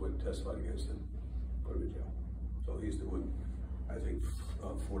Capers would testify against him, put him in jail. So he's doing, I think,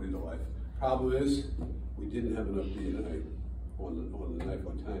 40 to life. Problem is, we didn't have enough DNA on the knife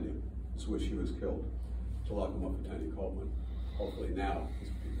on Tanya. This is where she was killed, to lock him up for Tanya Coleman. Hopefully now,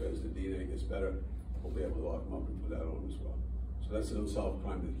 because the DNA gets better, we'll be able to lock him up and put that on as well. So that's an unsolved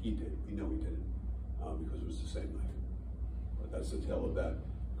crime that he did. We know he did it because it was the same knife. But that's the tale of that.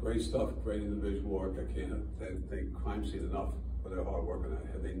 Great stuff, great individual work. I can't thank crime scene enough for their hard work on that.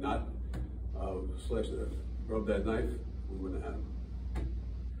 Had they not rubbed that knife, we wouldn't have had him.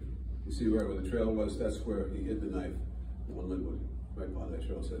 You see right where the trail was, that's where he hid the knife on Linwood. Right by that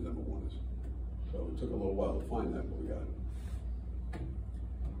trail said #1 is. So it took a little while to find that, but we got it.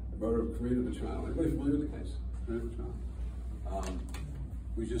 The murder of Karina Vetrano. Anybody familiar with the case? Karina Vetrano?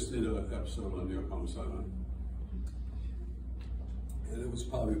 We just did an episode on New York Homicide on it. And it was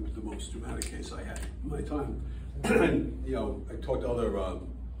probably the most dramatic case I had in my time. You know, I talked to other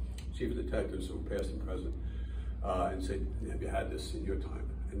chief of detectives who were past and present and said, "Have you had this in your time?"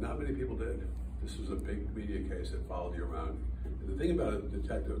 And not many people did. This was a big media case that followed you around. And the thing about a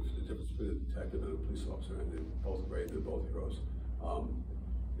detective, the difference between a detective and a police officer, and they're both great, they're both heroes.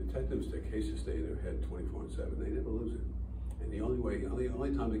 Detectives, their cases stay in their head 24/7. They never lose it. And the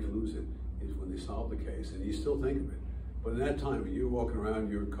only time they can lose it is when they solve the case, and you still think of it. But in that time, when you're walking around,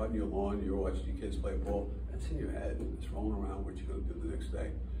 you're cutting your lawn, you're watching your kids play ball, that's in your head. It's rolling around what you're going to do the next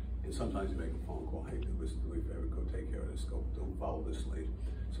day. And sometimes you make a phone call, "Hey, do me a favor, go take care of this, don't follow this lead."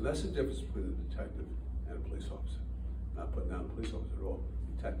 So that's the difference between a detective and a police officer. Not putting down a police officer at all.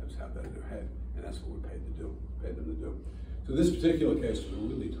 Detectives have that in their head, and that's what we're paid them to do. So this particular case was a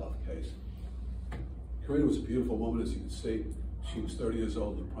really tough case. Karina was a beautiful woman, as you can see. She was 30 years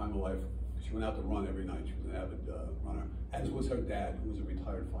old in the prime of life. She She went out to run every night. She was an avid runner, as was her dad, who was a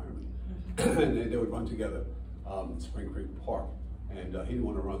retired fireman. And they would run together at Spring Creek Park. And he didn't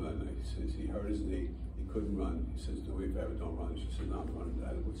want to run that night. He says he hurt his knee. He couldn't run. He says, "Do me a favor, don't run." She said, "No, I'm running,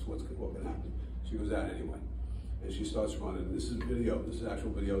 Dad. What can happen?" She goes out anyway, and she starts running. And this is video. This is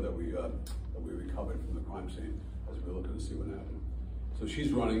actual video that we recovered from the crime scene as we were looking to see what happened. So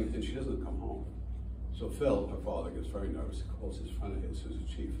she's running, and she doesn't come home. So Phil, her father, gets very nervous. He calls his friend of his, who's a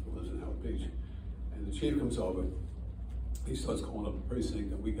chief who lives in Howard Beach, and the chief comes over. He starts calling up the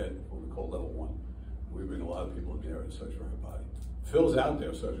precinct, and we get what we call level 1. We bring a lot of people in the area to search for her body. Phil's out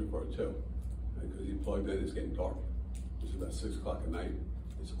there searching for it too, because he plugged in. It's getting dark. It's about 6 o'clock at night.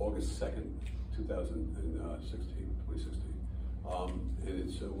 It's August 2nd, 2016. And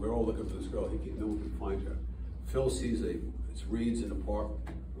it's we're all looking for this girl. No one can find her. Phil sees it's reeds in the park.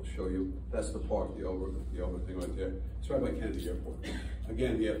 I'll show you. That's the park, the over thing right there. It's right by Kennedy Airport.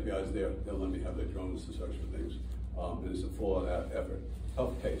 Again, the FBI's there. They'll let me have their drones to search for things. And it's a full-out effort.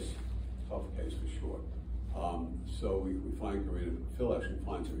 Tough case for sure. So we find Karina. Phil actually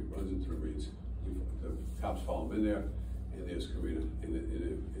finds her. He runs into the reeds. The cops follow him in there, and there's Karina in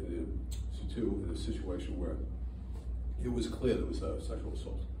a situation where it was clear there was a sexual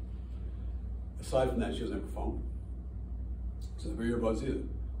assault. Aside from that, she doesn't have a phone. So the video buds either.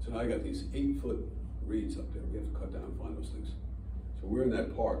 So now I got these 8-foot reeds up there. We have to cut down and find those things. So we're in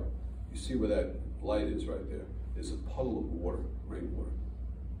that park. You see where that light is right there. There's a puddle of water, rainwater.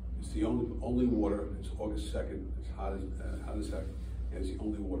 It's the only water. It's August 2nd. It's hot as heck, and it's the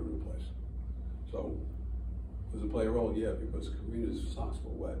only water in the place. So does it play a role? Yeah, because Karina's socks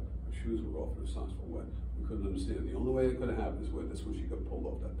were wet. Her shoes were off, and her socks were wet. We couldn't understand. The only way it could have happened is that's when she got pulled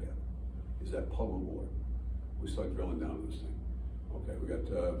off that path. Is that puddle of water? We start drilling down on this thing. Okay, we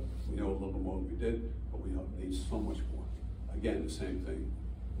know a little bit more than we did, but we need so much more. Again, the same thing.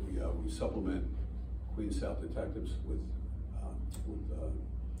 We supplement Queens South detectives with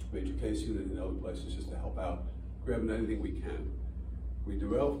major case unit and other places just to help out, grabbing anything we can. We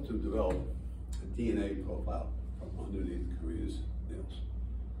developed a DNA profile from underneath Karina's nails.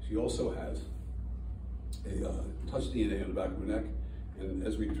 She also has a touch DNA on the back of her neck, and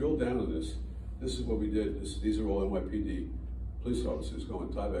as we drill down on this is what we did. These are all NYPD police officers going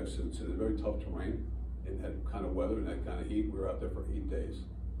Tyvek suits in a very tough terrain, in that kind of weather and that kind of heat. We were out there for 8 days.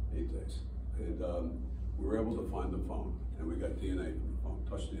 And we were able to find the phone, and we got DNA from the phone,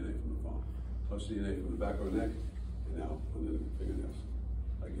 touch DNA from the phone, touch DNA from the back of her neck, and now under the fingernails.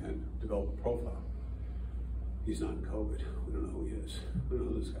 Again, develop a profile. He's not in COVID. We don't know who he is. We don't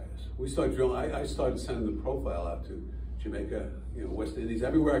know who this guy is. We started drilling. I started sending the profile out to Jamaica, West Indies,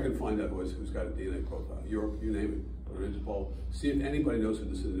 everywhere I could find out who's got a DNA profile. Europe, you name it. Put it into Interpol. See if anybody knows who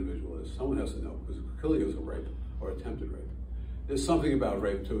this individual is. Someone has to know, because clearly it was a rape or attempted rape. There's something about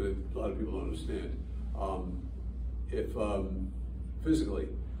rape too that a lot of people don't understand. Physically,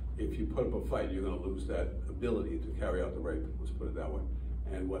 if you put up a fight, you're going to lose that ability to carry out the rape. Let's put it that way.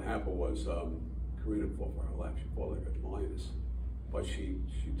 And what happened was Karina fought for her life. She fought like a lioness, but she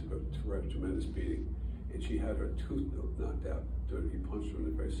took a tremendous beating, and she had her tooth knocked out. He punched her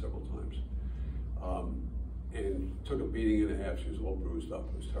in the face several times, and took a beating and a half. She was all bruised up.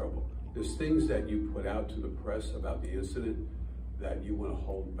 It was terrible. There's things that you put out to the press about the incident that you want to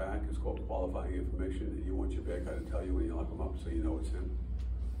hold back. It's called qualifying information, and you want your bad guy to tell you when you lock him up so you know it's him.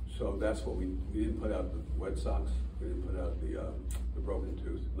 So that's what we didn't put out the wet socks. We didn't put out the broken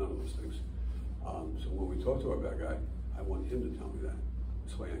tooth, none of those things. So when we talk to our bad guy, I want him to tell me that.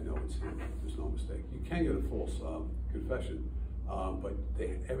 This way I know it's him. There's no mistake. You can get a false confession, but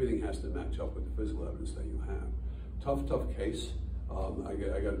everything has to match up with the physical evidence that you have. Tough case. I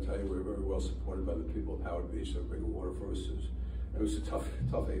got to tell you, we're very well supported by the people of Howard Beach. They're bringing water for us. It was a tough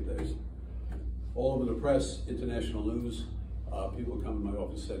 8 days. All over the press, international news. People come to my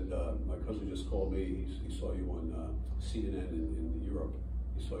office and said, my cousin just called me. He saw you on CNN in Europe.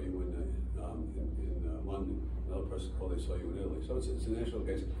 He saw you in London. Another person called, they saw you in Italy. So it's a national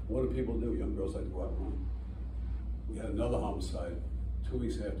case. What do people do? Young girls like to go out and run. We had another homicide 2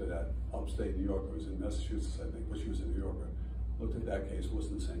 weeks after that, upstate New York. It was in Massachusetts, I think, but she was a New Yorker. Looked at that case, it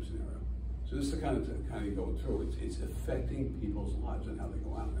wasn't the same scenario. So this is the kind of you go through. It's affecting people's lives and how they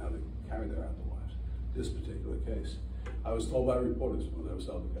go out and how they carry their out their lives. This particular case. I was told by reporters when I was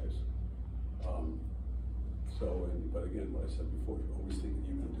on the case. But again, what I said before, you always think that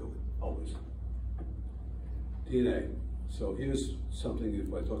you can do it, always. DNA. So here's something,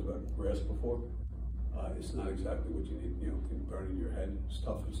 if I talked about grass before, it's not exactly what you need, you can burn in your head. It's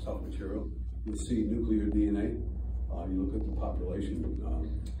tough material. You'll see nuclear DNA. You look at the population, you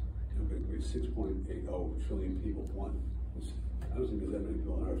look at 6.80 trillion people, one. I don't think there's that many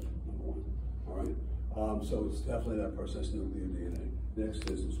people on Earth, number one. So it's definitely that person, that's nuclear DNA. Next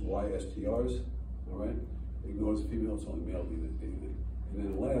is YSTRs, all right? Ignores the female, it's only male DNA. And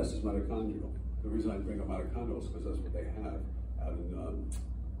then last is mitochondrial. The reason I bring up mitochondrial is because that's what they have out in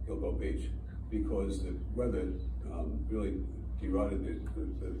Gilgo Beach, because the weather really derotted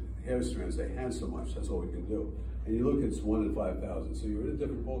the hair strands they had so much, that's all we can do. And you look, it's 1 in 5,000, so you're in a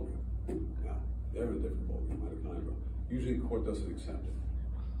different ballgame. Yeah, they're in a different ballgame, mitochondrial. Usually the court doesn't accept it,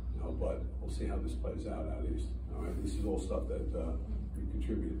 you know, but we'll see how this plays out east. All right, this is all stuff that we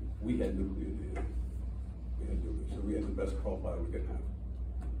contributed. We had nuclear DNA. We had nuclear, so we had the best profile we could have.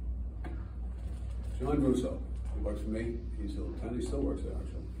 John Russo, he works for me. He's a lieutenant, he still works there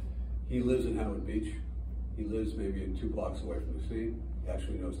actually. He lives in Howard Beach. He lives maybe 2 blocks away from the scene. He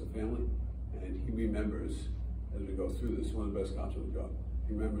actually knows the family, and he remembers, as we go through this, one of the best cops on the job.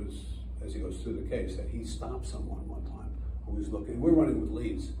 He remembers, as he goes through the case, that he stopped someone one time who was looking. We're running with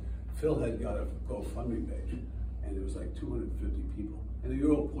leads. Phil had got a GoFundMe page, and it was like 250 people. And they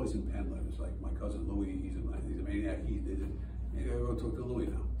were all poison pen letters, like my cousin Louis, he's a maniac, he did it. You gotta go talk to Louis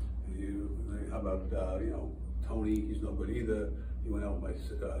now. How about, you know, Tony, he's no good either. He went out with my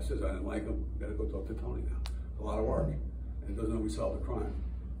sister, I didn't like him, gotta go talk to Tony now. A lot of work, and it doesn't always solve the crime.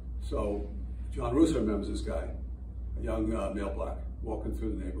 So John Russo remembers this guy, a young male black, walking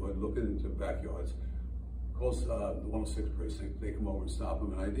through the neighborhood, looking into backyards, calls the 106 precinct, they come over and stop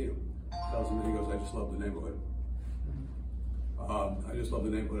him and ID him. Tells him, and he goes, I just love the neighborhood. I just love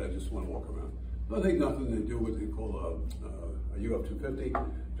the neighborhood, I just want to walk around. I think nothing to do with what they call a UF 250,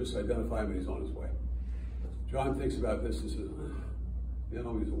 just identify him and he's on his way. John thinks about this and says, you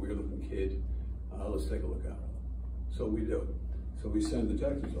know, he's a weird looking kid, let's take a look at him. So we do. So we send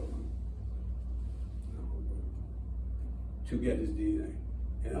detectives over to get his DNA.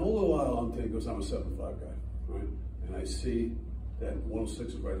 And all the while I'm thinking, because I'm a 7'5" guy, right? And I see that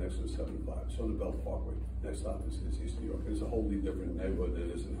 106 is right next to the 75. So on the Belt Parkway, next stop is East New York. It's a wholly different neighborhood than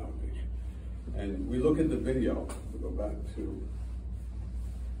it is in Howard Beach. And we look at the video, we go back to,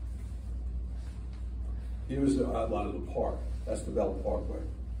 here's the outline of the park. That's the Belt Parkway.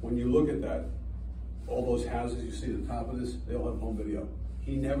 When you look at that, all those houses you see at the top of this, they all have home video.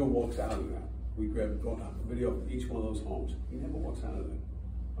 He never walks out of that. We grab video from each one of those homes. He never walks out of that.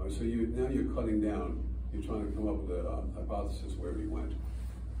 All right, so now you're cutting down, you're trying to come up with a hypothesis where he went.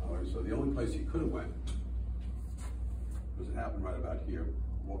 All right, so the only place he could have went was it happened right about here,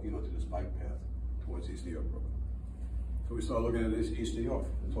 walking onto this bike path towards East New York. So we started looking at East New York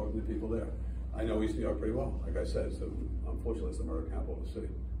and talking to people there. I know East New York pretty well. Like I said, unfortunately, it's the murder capital of the city.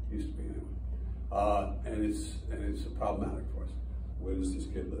 It used to be anyway. And it's problematic for us. Where does this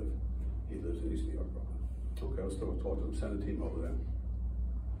kid live? He lives in East New York. Okay, let's talk to him. Send a team over there.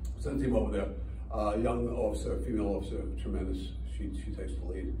 Send a team over there. Young officer, female officer, tremendous. She takes the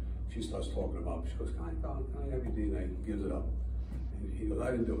lead. She starts talking him up. She goes, can I have your DNA? He gives it up. And he goes,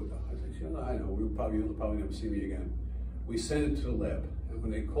 I didn't do it though. I said, yeah, I know. You'll probably never see me again. We sent it to the lab. And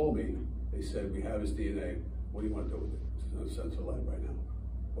when they called me, they said, we have his DNA. What do you want to do with it? I said, send it to the lab right now.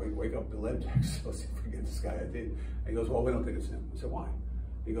 Wake up the lab techs. Let's see if we get this guy ID. And he goes, well, we don't think it's him. I said, why?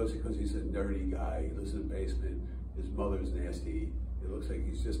 He goes, because he's a nerdy guy. He lives in the basement. His mother's nasty. It looks like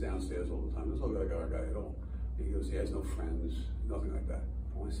he's just downstairs all the time. Doesn't look like our guy at all. He goes, he has no friends, nothing like that.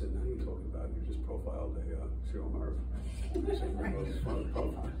 Oh, I said, now you're talking about it. You just profiled a serial murderer.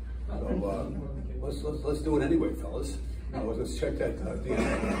 So let's do it anyway, fellas. Let's check that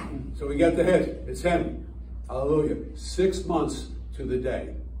DNA. So we got the hit. It's him. Hallelujah. 6 months to the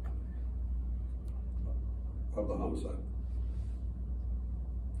day of the homicide.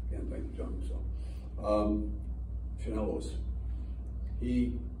 Again, thank you, John Russo. Chanelos.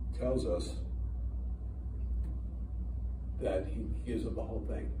 He tells us that he gives up the whole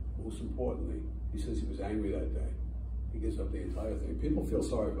thing. Most importantly, he says he was angry that day. He gives up the entire thing. People feel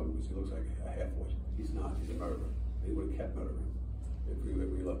sorry for him because he looks like a half-wit. He's not. He's a murderer. He would have kept murdering if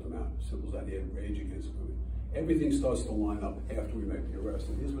we left him out. Simple as that. He had rage against him. Everything starts to line up after we make the arrest.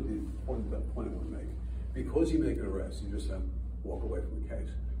 And here's what the point I want to make. Because you make an arrest, you just have to walk away from the case.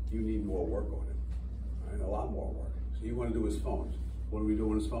 You need more work on it. Right? A lot more work. So you want to do his phones. What do we do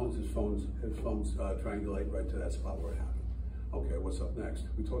on his phones? His phones triangulate right to that spot where it happened. Okay, what's up next?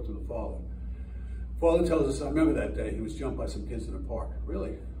 We talked to the father. Father tells us, I remember that day, he was jumped by some kids in the park.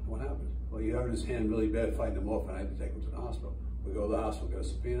 Really? What happened? Well, he hurt his hand really bad fighting them off, and I had to take him to the hospital. We go to the hospital, get a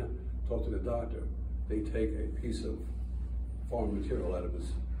subpoena, talk to the doctor. They take a piece of foreign material out of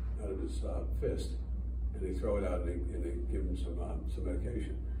his fist, and they throw it out, and they give him some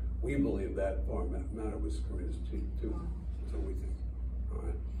medication. We believe that foreign matter was Karina's too. That's what we think. All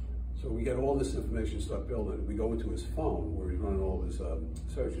right. So we get all this information, start building. We go into his phone where he's running all of his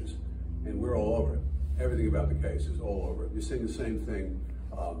searches, and we're all over it. everything about the case is all over it. You're seeing the same thing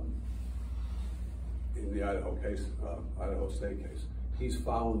in the Idaho case, Idaho State case. He's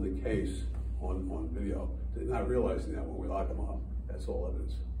following the case on video. They're not realizing that when we lock him up, that's all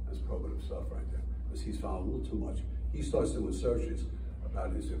evidence. That's probative stuff right there. Because he's found a little too much. He starts doing searches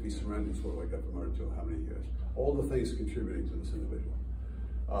about if he surrenders, what do I get for murder to, how many years? All the things contributing to this individual.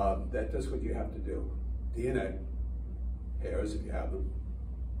 That's what you have to do. DNA, hairs if you have them,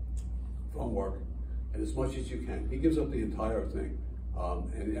 phone work, and as much as you can. He gives up the entire thing.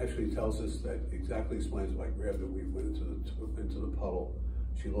 And he actually tells us that exactly explains why I grabbed her. We went into the puddle.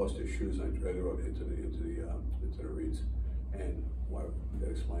 She lost her shoes and I dragged her into the reeds. And why that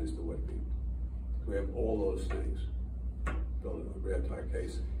explains the wet beam. We have all those things. Build a rare type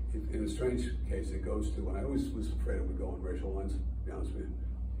case. In a strange case, it goes to, and I always was afraid it would go on racial lines, to be honest with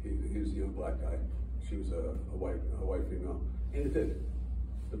you. He was a young black guy. She was a white female. And it did.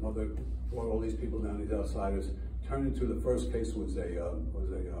 The mother brought all these people down, these outsiders. Turned into the first case was a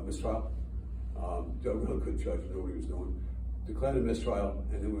mistrial. Joe, real good judge, knew what he was doing. Declared a mistrial,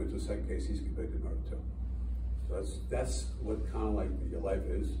 and then we went to the second case. He's convicted of murder too. So that's what kind of like your life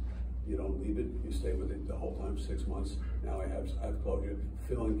is. You don't leave it. You stay with it the whole time, 6 months. Now I've closure.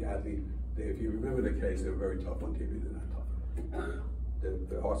 Phil and Kathy, if you remember the case, they were very tough on TV. They're not tough.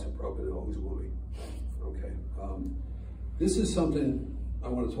 Their hearts are broken. They always will be. Okay. This is something I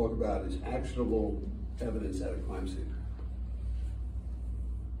want to talk about. Is actionable evidence at a crime scene.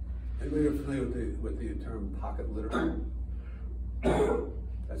 Anybody familiar with the term pocket litter?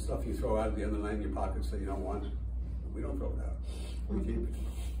 That stuff you throw out at the end of the night in your pockets that you don't want. We don't throw it out.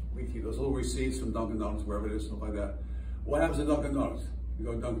 We keep those little receipts from Dunkin' Donuts, wherever it is, stuff like that. What happens at Dunkin' Donuts? You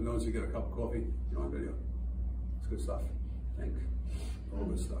go to Dunkin' Donuts, you get a cup of coffee, you're on video. It's good stuff. Think. All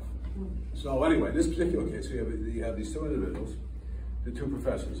good stuff. So anyway, in this particular case, you have these two individuals, the two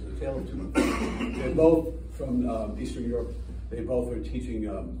professors, the tale of two professors. They're both from Eastern Europe. They both are teaching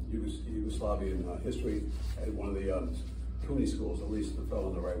Yugoslavian history at one of the CUNY schools, at least the fellow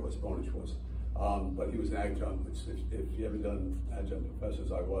on the right was, Boyce was. But he was an adjunct, which if you ever done adjunct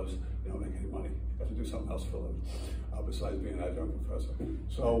professors, I was, you don't make any money. You have to do something else for a living, besides being an adjunct professor.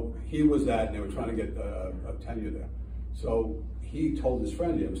 So he was that, and they were trying to get a tenure there. So he told his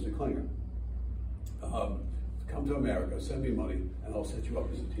friend here, Mr. Klinger, come to America, send me money, and I'll set you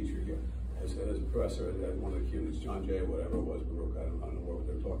up as a teacher here, as a professor at one of the CUNYs, John Jay or whatever it was, Baruch, I don't know what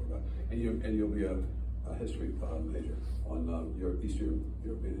they were talking about. And you'll be a history major on your Eastern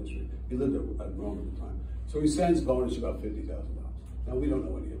European history. He lived at Rome at the time. So he sends Boyce about $50,000. Now we don't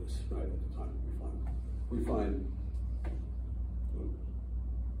know any of this, right, at the time. We find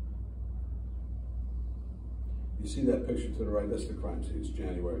you see that picture to the right, that's the crime scene. It's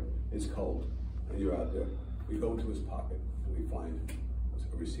January, it's cold, and you're out there. We go into his pocket and we find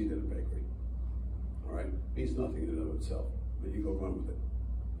a receipt at a bakery. All right, means nothing in and of itself, but you go run with it.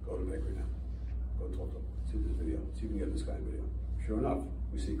 Go to the bakery now. Go talk to him. See this video. See if you can get this guy in video. Sure enough,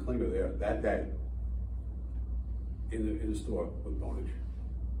 we see Klinger there that day in the store with Boyce.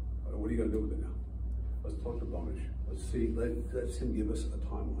 What are you going to do with it now? Let's talk to Boyce. Let's see. Let's him give us a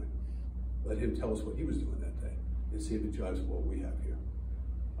timeline. Let him tell us what he was doing that day, and see if it jives with what we have here.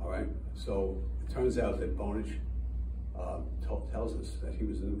 All right. So it turns out that Boyce tells us that he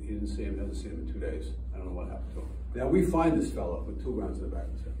didn't see him. Hasn't seen him in 2 days. I don't know what happened to him. Now we find this fellow with 2 rounds in the back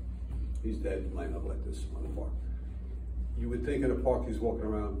of his head. He's dead, laying up like this on the park. You would think in a park he's walking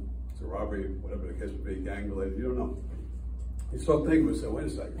around, it's a robbery, whatever the case would be, gang related, you don't know. You start thinking to yourself, wait a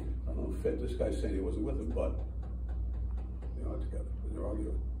second, I don't know, fit, this guy's saying he wasn't with him, but they are together, and they're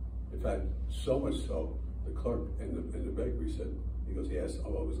arguing. In fact, so much so, the clerk in the bakery said, he goes, I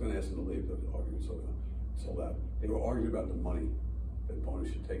was going to ask him to leave, but the argument so loud. They were arguing about the money that Boyce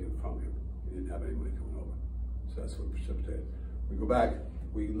had taken from him. He didn't have any money coming over. So that's what precipitated. We go back.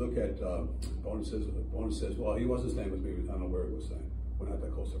 We look at, Boyce says, well, he wasn't staying with me. I don't know where he was staying. We're not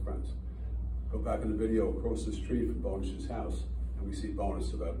that close to friends. Go back in the video across the street from Boyce's house, and we see Boyce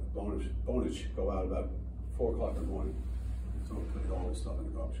go out about 4 o'clock in the morning. So we put all this stuff in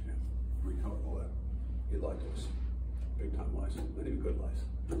the garbage can. We covered all that. He lied to us. Big time lies. Many good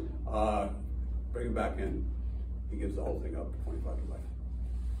lies. Bring him back in. He gives the whole thing up, 25 to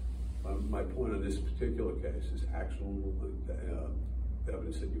life. My point on this particular case is actual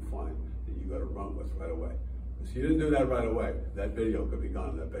evidence that you find that you got to run with right away. If you didn't do that right away, that video could be gone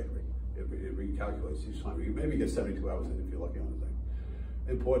in that bakery. It recalculates each time. You maybe get 72 hours in if you're lucky on the thing.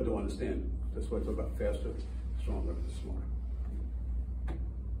 Important to understand. That's why I talk about faster, stronger, smarter.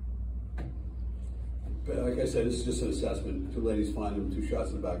 But like I said, this is just an assessment. 2 ladies find him, 2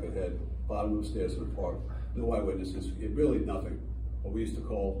 shots in the back of the head, bottom of the stairs in the park. No eyewitnesses. Really nothing. What we used to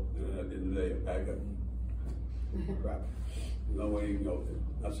call in the day a bag of crap. No way you can go there.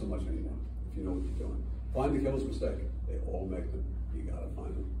 Not so much anymore, if you know what you're doing. Find the killer's mistake. They all make them. You gotta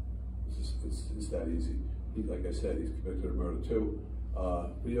find them. It's that easy. Like I said, he's convicted of murder too.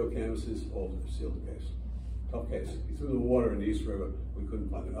 Video canvases, all sealed the case. Tough case. He threw the water in the East River. We couldn't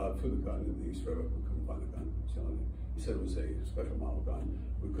find it. Threw the gun in the East River. We couldn't find the gun. He said it was a special model gun.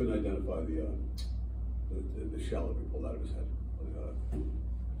 We couldn't identify the shell that we pulled out of his head.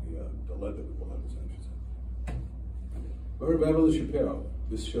 The lead that we pulled out of his head, I should say. Murder of Evelyn Shapiro.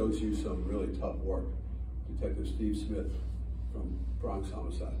 This shows you some really tough work. Detective Steve Smith from Bronx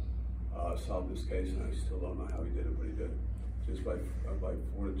Homicide solved this case, and I still don't know how he did it, but he did it. Just by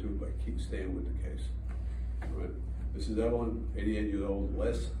fortitude, by keep staying with the case. All right. This is Evelyn, 88 years old, one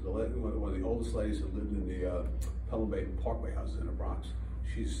of the oldest ladies that lived in the Pelham Bay Parkway houses in the Bronx.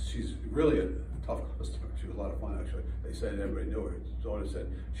 She's really a tough customer. She was a lot of fun, actually. They said everybody knew her. His daughter said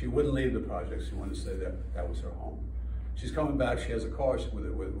she wouldn't leave the project. She wanted to stay there. That was her home. She's coming back. She has a car with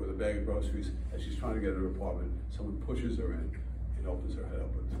a bag of groceries. As she's trying to get to her apartment, someone pushes her in and opens her head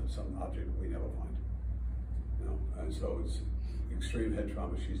up with some object we never find. You know, and so it's extreme head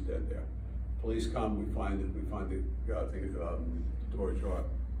trauma. She's dead there. Police come. We find the door ajar.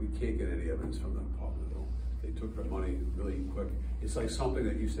 We can't get any evidence from the apartment at all. They took her money really quick. It's like something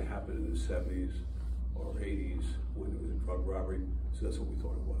that used to happen in the 70s or 80s when it was a drug robbery. So that's what we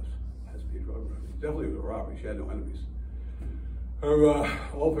thought it was. It has to be a drug robbery. Definitely was a robbery. She had no enemies.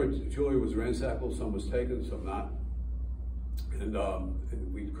 All of her jewelry was ransacked. Some was taken, some not. And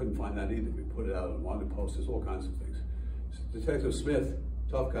we couldn't find that either. We put it out on wanted posters, all kinds of things. Detective Smith,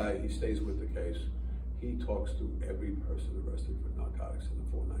 tough guy, he stays with the case. He talks to every person arrested for narcotics in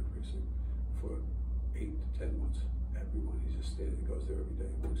the 4-9 precinct for 8 to 10 months. Everyone. He's just standing, he goes there every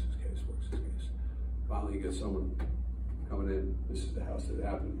day, works his case. Finally, he gets someone coming in. This is the house that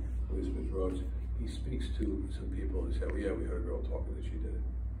happened, Elizabeth Road. He speaks to some people and says, well, yeah, we heard a girl talking that she did it.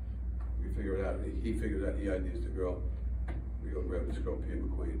 We figure it out. He figures out he IDs the girl. We go grab this girl, P.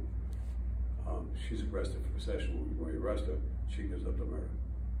 McQueen. She's arrested for possession. When we arrest her, she gives up the murder.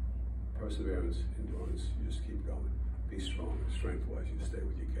 Perseverance, endurance, you just keep going. Be strong, strength-wise, you stay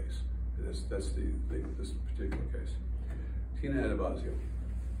with your case. And that's this particular case. Tina Adabazio.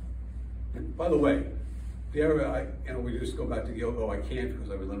 By the way, the area, we just go back to Gilgo. I can't because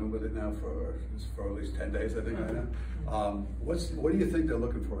I've been living with it now for at least 10 days, I think. What do you think they're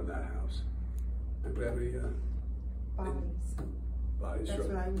looking for in that house? Anybody have any? Bodies. Bodies. That's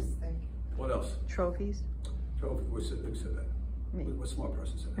what I was thinking. What else? Trophies. Trophy. Who said that? Me. What smart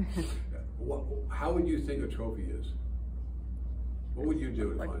person said that? Yeah. How would you think a trophy is? What would you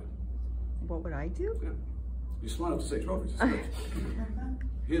do to find it? What would I do? Yeah. You're smart enough to say trophies.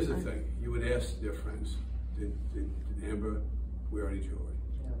 Here's the thing. You would ask their friends, did Amber wear any jewelry?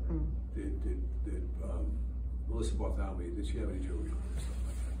 Mm. Did Melissa Bartholomew, did she have any jewelry on her? Stuff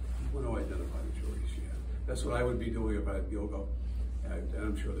like that. You want to identify the jewelry she had. That's what I would be doing about Gilgo, and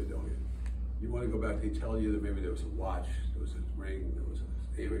I'm sure they're doing it. You want to go back, they tell you that maybe there was a watch, there was a ring, there was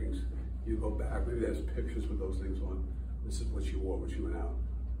earrings. You go back, maybe there's pictures with those things on. This is what she wore when she went out.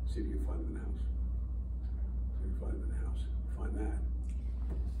 See if you can find them in the house. See if you find them in the house. Find that.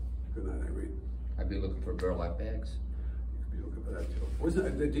 Good night, Irene. I'd be looking for burlap bags. You could be looking for that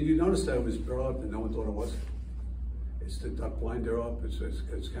too. Did you notice that it was burlap that no one thought it was? It's the duck blind burlap.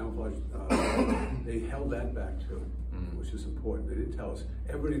 It's camouflage. They held that back too, which is important. They didn't tell us.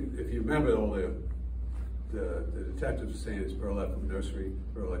 Everybody, if you remember, all the detectives were saying it's burlap from nursery,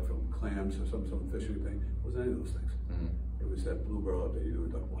 burlap from clams or some fishing thing. It wasn't any of those things. It was that blue burlap that you do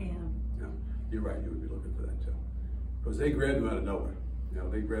with duck blind. Yeah, you're right. You would be looking for that too, because they grabbed them out of nowhere.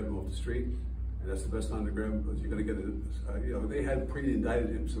 They grabbed him off the street, and that's the best time to grab him because you're going to get it. They had pre-indicted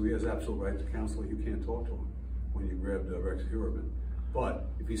him, so he has absolute right to counsel. You can't talk to him when you grabbed Rex Heuerman. But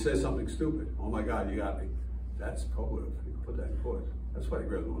if he says something stupid, oh my God, you got me, that's probative. You can put that in court. That's why he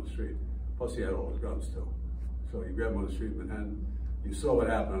grabbed him on the street. Plus, he had all his guns too. So you grabbed him on the street in Manhattan. You saw what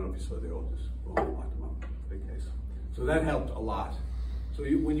happened. I don't know if you saw the all just locked him up. Big case. So that helped a lot. So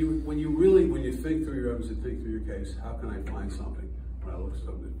when you think through your evidence and think through your case, how can I find something? When I look at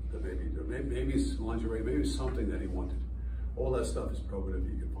something that maybe it's lingerie, maybe it's something that he wanted. All that stuff is probative.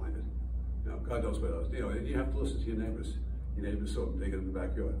 You can find it. God knows what else. And you have to listen to your neighbors. Your neighbors saw them digging in the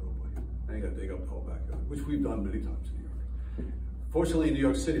backyard. Oh boy, now you got to dig up the whole backyard, which we've done many times in New York. Fortunately, in New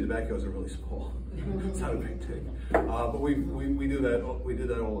York City, the backyards are really small. It's not a big dig. But we do that. We do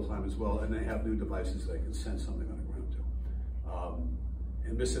that all the time as well. And they have new devices that can sense something on the ground too.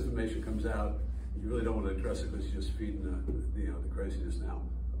 And misinformation comes out. You really don't want to address it because you're just feeding the craziness now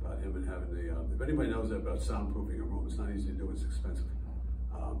about him and having the. If anybody knows that about soundproofing a room, it's not easy to do. It's expensive.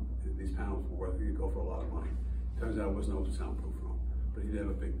 These panels will work. You go for a lot of money. Turns out it wasn't no soundproof room, but he did have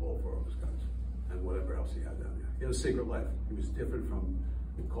a big bowl for all his guns and whatever else he had down there. He had a secret life. He was different from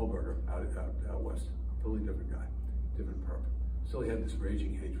Kohlberger out west. Totally different guy, different perp. Still, he had this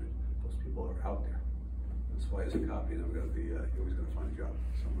raging hatred. Those people are out there. That's why as a cop, you're never going to be, you're always going to find a job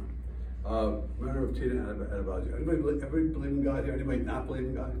somewhere. Murder of Tina Adabazio. Everybody believe in God here? Anybody not believe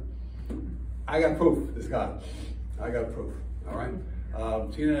in God here? I got proof, this guy. I got proof, all right?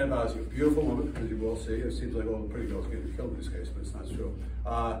 Tina Adabazio, beautiful woman, as you will see. It seems like all the pretty girls getting killed in this case, but it's not true.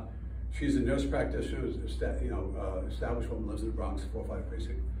 She's a nurse practitioner, established woman, lives in the Bronx, 405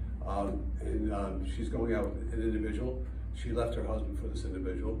 precinct. And she's going out with an individual. She left her husband for this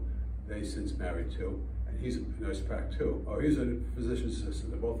individual. They since married too. And he's a nurse prac too. Or he's a physician's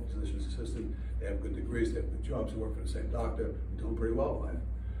assistant. They're both physician's assistant. They have good degrees, they have good jobs, they work for the same doctor. They're doing pretty well in life.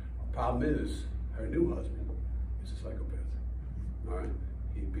 The problem is, her new husband is a psychopath. All right?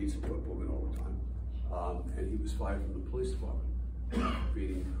 He beats and put women all the time. And he was fired from the police department,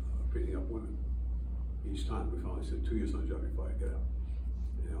 beating up women. Each time we finally said, 2 years on the job, you're fired, get out.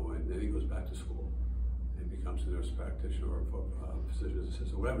 You know, and then he goes back to school and becomes a nurse practitioner or a physician's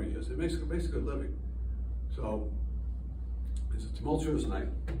assistant, whatever he is. It makes a good living. So it's a tumultuous night.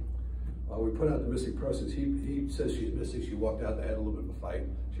 We put out the missing persons. He says she's missing. She walked out. They had a little bit of a fight.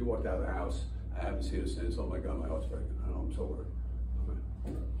 She walked out of the house. I haven't seen her since. Oh my God, my heart's breaking. I know, I'm so worried.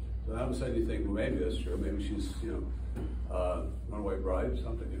 Okay. So I haven't said anything. Well, maybe that's true. Maybe she's, runaway bride or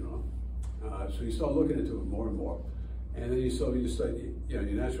something, So you start looking into it more and more. And then you start, your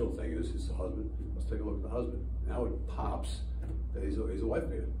natural thing is, it's the husband. Let's take a look at the husband. Now it pops that he's a wife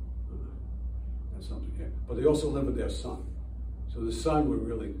beater. That's something here. But they also live with their son. So the son would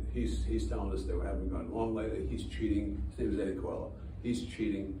really, he's telling us they were having gone long later. He's cheating. His name is Eddie Coelho. He's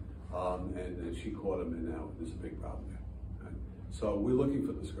cheating, and she caught him, and now there's a big problem there. Right? So we're looking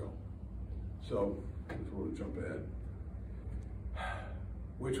for this girl. So before we jump ahead,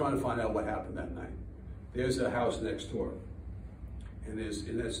 we're trying to find out what happened that night. There's a house next door, and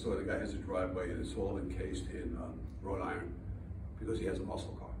in that store, the guy has a driveway, and it's all encased in wrought iron because he has a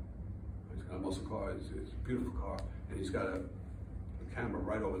muscle car. He's got a muscle car. It's a beautiful car, and he's got a camera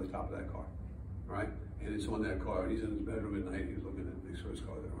right over the top of that car, right? And it's on that car, and he's in his bedroom at night. He's looking at make sure his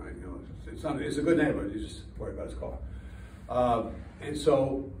car there, right? It's a good neighborhood. He's just worried about his car. And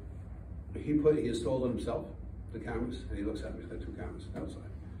so he installed it himself, the cameras, and he looks at me. He's got 2 cameras outside.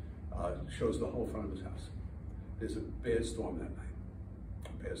 Shows the whole front of his house. There's a bad storm that night,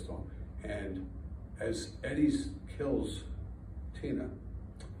 a bad storm. And as Eddie kills Tina,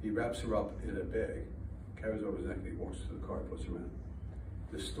 he wraps her up in a bag, carries over his neck, and he walks to the car, puts her in.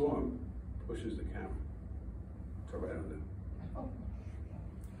 The storm pushes the camera to right on them.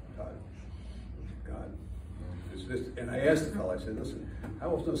 God. And I asked the fellow, I said, listen,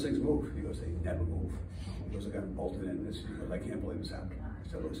 how often those things move? He goes, they never move. He goes, I got them bolted in. He goes, I can't believe this happened. I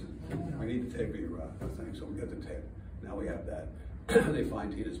said, listen, we need the tape of your thing. So we got the tape. Now we have that. They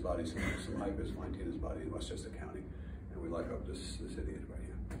find Tina's body. Some hikers find Tina's body in Westchester County. And we lock up this idiot right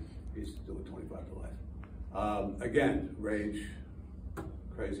here. He's doing 25 to life. Again, rage,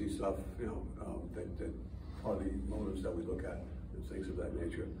 crazy stuff, that are the motives that we look at and things of that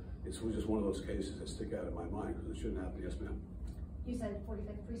nature. It's just one of those cases that stick out in my mind because it shouldn't happen. Yes, ma'am. You said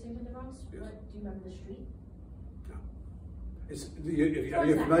 45th precinct in the Bronx? Yes. Do you remember the street? No. Are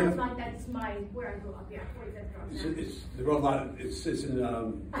you familiar? That's where I grew up, yeah, 45th Bronx. It's in,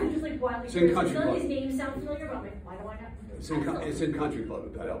 I'm just like wildly it's in curious. Country None Club. of these names sound familiar, but I'm like, why do I know? It's in Country Club,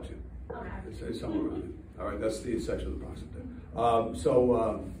 if that helps you. Okay. It's somewhere around there. All right, that's the section of the Bronx up there.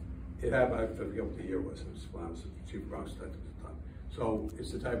 It happened, I forget what the year was. It was when I was Chief of Bronx Detective at the time. So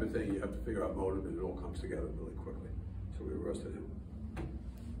it's the type of thing you have to figure out motive, and it all comes together really quickly. So we arrested him.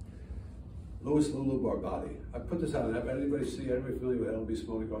 Louis Lulu Barbati. I put this out. Anybody familiar with L&B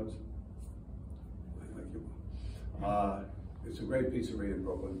Smoking Gardens? Like you. It's a great pizzeria in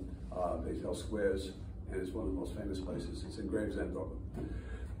Brooklyn. They sell squares, and it's one of the most famous places. It's in Gravesend,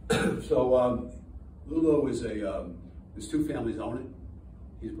 Brooklyn. So Lulu is there's 2 families own it.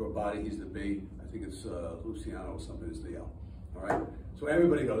 He's Barbati, he's the B. I think it's Luciano or something is the L. All right? So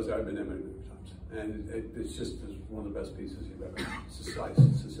everybody goes there. I've been there many times. And it's one of the best pizzas you've ever had. It's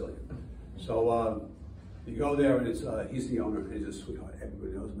Sicilian. So you go there, and he's the owner, and he's a sweetheart.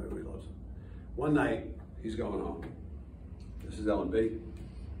 Everybody knows him, everybody loves him. One night, he's going home. This is L&B.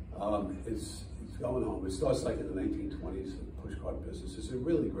 He's going home. It starts like in the 1920s, the pushcart business. It's a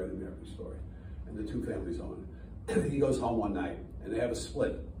really great American story. And the 2 families own it. He goes home one night, and they have a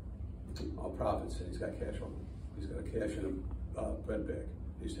split on profits, and he's got cash on him. He's got a cash in a bread bag.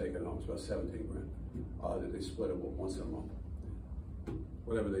 He's taking it home. It's about 17 grand. That they split it once a month.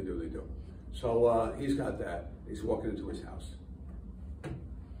 Whatever they do, they do. So he's got that. He's walking into his house.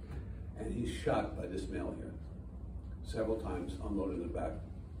 And he's shot by this male here. Several times, unloaded in the back.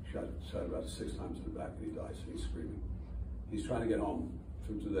 Shot about 6 times in the back, and he dies. And he's screaming. He's trying to get home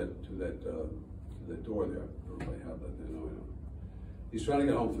to that door there. Everybody have that there? No, I don't. He's trying to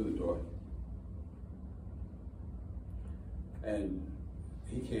get home through the door. And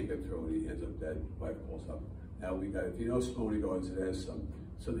he can't get through, and he ends up dead. Wife calls up. Now we got, if you know Spony Gardens, it has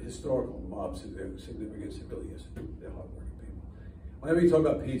some historical mobs in there, significance. It really is. They're hardworking people. Whenever you talk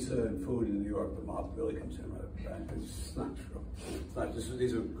about pizza and food in New York, the mob really comes in right at the back. It's not true. It's not.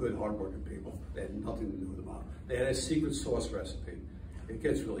 These are good, hardworking people. They had nothing to do with the mob. They had a secret sauce recipe. It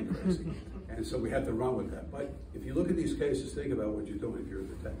gets really crazy. And so we have to run with that. But if you look at these cases, think about what you're doing if you're a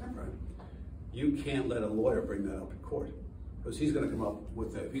detective, right? You can't let a lawyer bring that up in court. Because he's going to come up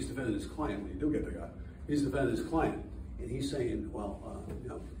with that. If he's defending his client, when you do get the guy, he's defending his client. And he's saying, well, you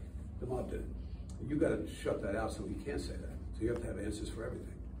know, the mob did it. You got to shut that out so he can't say that. So you have to have answers for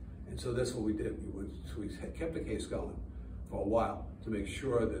everything. And so that's what we did. We kept the case going for a while to make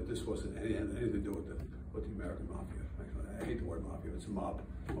sure that this wasn't anything to do with the American mafia. I hate the word mafia. It's a mob,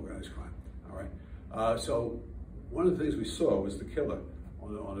 organized crime. All right. So one of the things we saw was the killer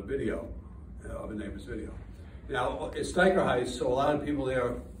on a video, of a neighbor's video. Now, it's Steiker Heights, so a lot of people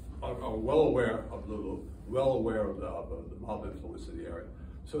there are well aware of Lulu, well aware of the mob influence in the area.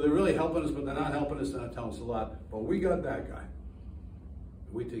 So they're really helping us, but they're not helping us, they're not telling us a lot. But we got that guy.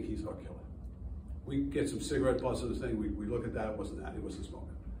 We think he's our killer. We get some cigarette butts in the thing, we look at that, it wasn't that, he wasn't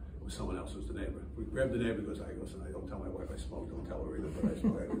smoking. It was someone else, it was the neighbor. We grabbed the neighbor, because listen, I don't tell my wife I smoke, don't tell her either, but I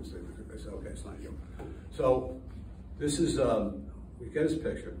smoke. I said, okay, it's not you. So this is, we get his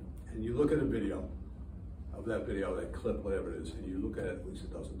picture, and you look at a video of that video, that clip, whatever it is, and you look at it at least a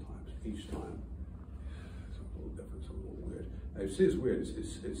dozen times. Each time, it's a little different, it's a little weird. Now, you see it's weird,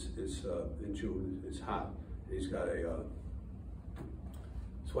 it's in June, it's hot, and he's got a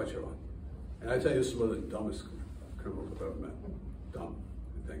sweatshirt on. And I tell you, this is one of the dumbest criminals I've ever met. Dumb.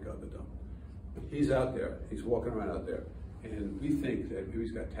 Thank God they're dumb. He's out there, he's walking around out there, and we think that maybe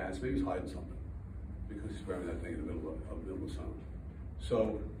he's got tats, maybe he's hiding something, because he's wearing that thing in the middle of the summer.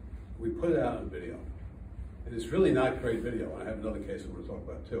 So we put it out on video. And it's really not great video, and I have another case I'm going to talk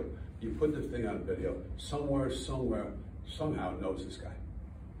about too. You put the thing on video, somewhere, somehow knows this guy.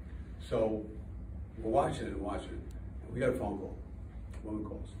 So we're watching it, and we got a phone call. A woman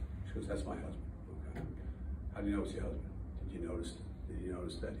calls. She goes, that's my husband. Okay. How do you know it's your husband? Did you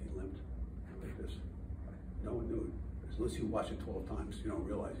notice that he limped like this? No one knew it. Unless you watch it 12 times, you don't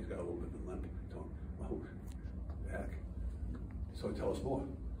realize he's got a little bit of a limp. Well, heck. So tell us more.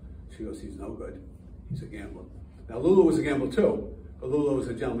 She goes, he's no good. He's a gambler. Now, Lulu was a gambler too, but Lulu was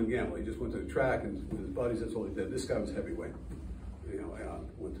a gentleman gambler. He just went to the track and with his buddies, that's all he did. This guy was heavyweight. You know,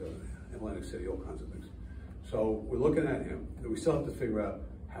 went to Atlantic City, all kinds of things. So we're looking at him, and we still have to figure out,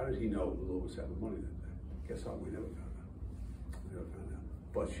 how did he know Lulu was having money that day? Guess what? We never found out.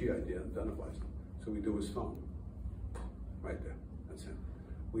 But she identifies him. So we do his phone. Right there. That's him.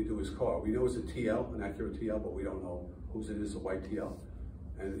 We do his car. We know it's a TL, an Acura TL, but we don't know whose it is, a white TL.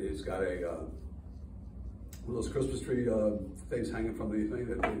 And it's got a one of those Christmas tree things hanging from the thing,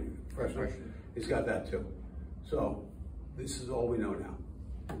 that fresh. It's got that too. So this is all we know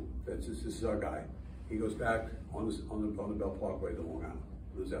now. This is our guy. He goes back on the Bell Parkway to Long Island.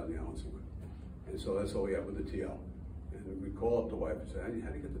 Lives out in the island somewhere. And so that's all we have with the TL. And we call up the wife and say, how do you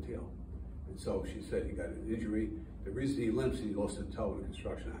get the TL? And so she said he got an injury. The reason he limps, he lost a toe in a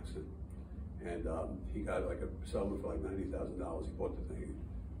construction accident. And he got like a settlement for like $90,000. He bought the thing.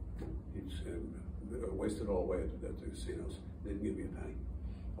 He just wasted it all away at the casinos. They didn't give me a penny.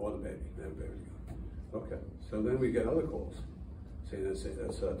 Or the baby. They had a baby together. Okay. So then we get other calls saying that's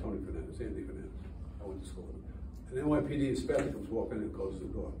Tony Fernandez, Andy Fernandez. I went to school with him. An NYPD inspector comes walking in and closes the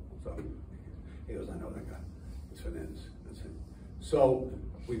door. So he goes, I know that guy. It's Fernandez. That's him. So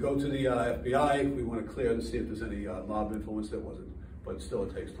we go to the FBI. We want to clear to see if there's any mob influence. There wasn't, but still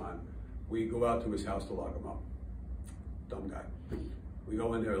it takes time. We go out to his house to lock him up. Dumb guy. We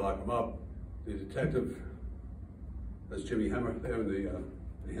go in there, lock him up. The detective, that's Jimmy Hemmer there,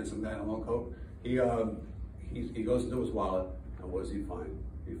 the handsome guy in a long coat. He goes into his wallet, and what does he find?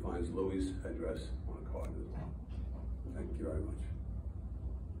 He finds Louis' address on a card in his wallet. Thank you very much.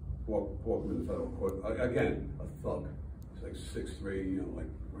 Walk him in the federal court. Again, a thug. He's like 6'3", you know, like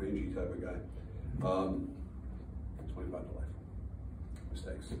rangy type of guy. 25 to life.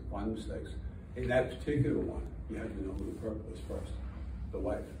 Mistakes. Find mistakes. In that particular one, you had to know who the perp was first. The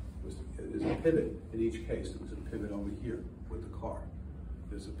wife. There's a pivot in each case. There's a pivot over here with the car.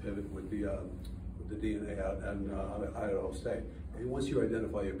 There's a pivot with the DNA out in Idaho State. And once you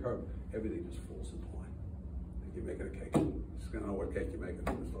identify your perp, everything just falls into line. Like you're making a cake. Just gonna know what cake you're making.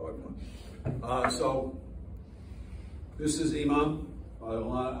 That's the hard one. So this is Imam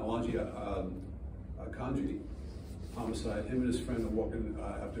Alanji Kanji, homicide. Him and his friend are walking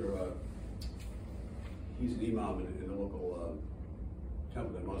after. He's an imam in the local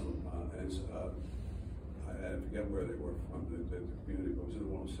temple, they're Muslim, and I forget where they were from, the community, but it was in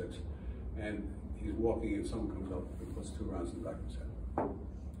 106. And he's walking and someone comes up and puts 2 rounds in the back of his head.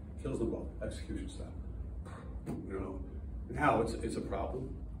 Kills them both, execution style. You know, now it's a problem.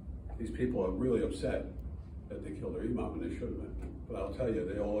 These people are really upset that they killed their imam, and they should have been. But I'll tell you,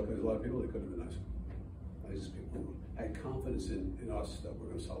 they all look like a lot of people, they could have been nice. Nice people who had confidence in us that we're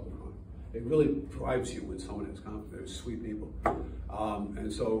going to solve the crime. It really drives you when someone has confidence. They're sweet people.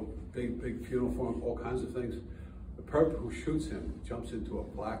 And so, big funeral for him, all kinds of things. The perp who shoots him jumps into a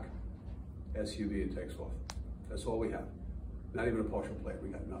black SUV and takes off. That's all we have. Not even a partial plate, we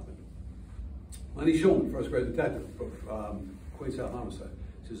got nothing. Lenny Schulman, first grade detective of Queens South Homicide.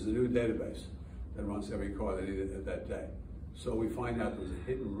 This is a new database that runs every car they needed at that day. So we find out there was a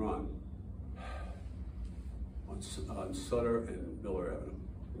hit and run on Sutter and Miller Avenue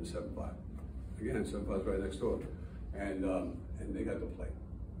in the 7-5. Again, 7-5 is right next door. And they got the plate.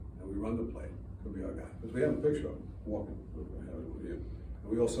 And we run the plate. Could be our guy. Because we have a picture of him walking. And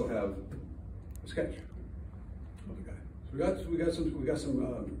we also have a sketch of the guy. So we got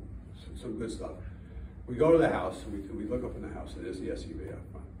some good stuff. We go to the house, and we look up in the house, and there's the SUV out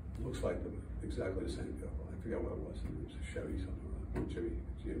front. It looks like exactly the same vehicle. I forget what it was. It was a Chevy something, Chevy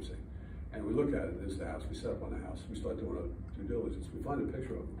GMC. And we look at it, there's the house. We set up on the house. We start doing our due diligence. We find a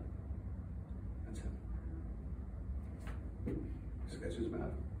picture of him. That's him. Sketches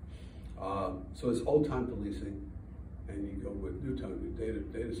matter. So it's old-time policing, and you go with new time,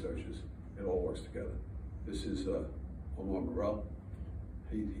 data searches. It all works together. This is Omar Morel.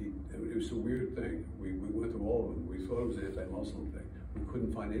 It was a weird thing. We went through all of them. We thought it was an anti-Muslim thing. We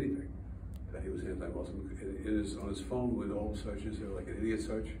couldn't find anything that he was anti-Muslim. It is on his phone with all the searches. They were like an idiot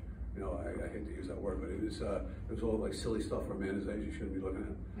search. You know, I hate to use that word, but it was all like silly stuff for a man his age you shouldn't be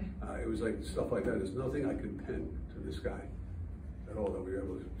looking at. It was like stuff like that. There's nothing I could pin to this guy at all that we were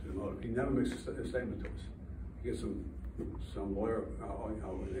able to know. He never makes a statement to us. He gets some lawyer, an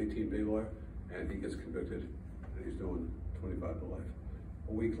 18B lawyer, and he gets convicted, and he's doing 25 to life.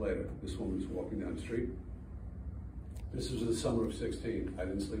 A week later, this woman's walking down the street. This was in the summer of 16. I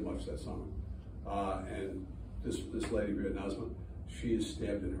didn't sleep much that summer. And this lady, Vietnamese, she is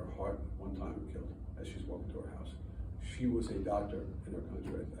stabbed in her heart one time and killed as she's walking to her house. She was a doctor in her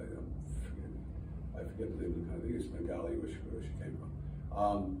country. I forget the name of the country. I think it's Bengali, where she came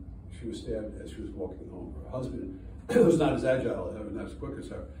from. She was stabbed as she was walking home. Her husband, who's not as agile and not as quick as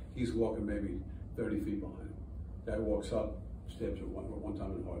her, he's walking maybe 30 feet behind him. Guy walks up, stabs her one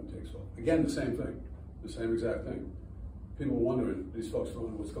time in the heart and takes off. Again, the same thing, the same exact thing. People were wondering, these folks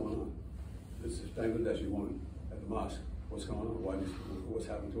wondering what's going on. This is Bangladeshi woman at the mosque. What's going on? What's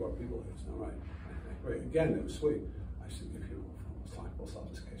happened to our people? It's not right. Right. Again, it was sweet. I said, if you know, we'll solve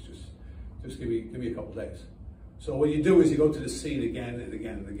this case. Just give me a couple days. So what you do is you go to the scene again and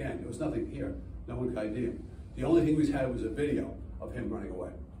again and again. There was nothing here. No one could ID him. The only thing we had was a video of him running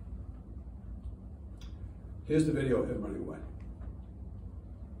away. Here's the video of him running away.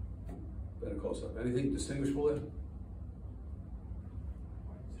 Better close up. Anything distinguishable there?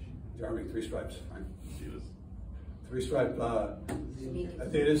 Jeremy, 3 stripes, right? 3-stripe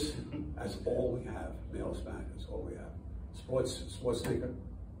Adidas, that's all we have. Male smack, that's all we have. Sports sneaker,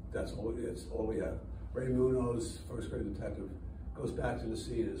 that's all we have. Ray Munoz, first grade detective, goes back to the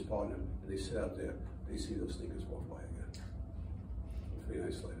scene and his partner, and they sit out there. They see those sneakers walk by again. 3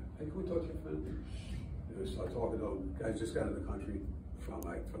 nights later, hey, can we talk to your friend? You know, start talking to him. Guy just got in the country from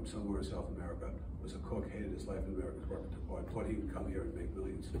somewhere in South America. Was a cook, hated his life in America, was working too hard. Thought he would come here and make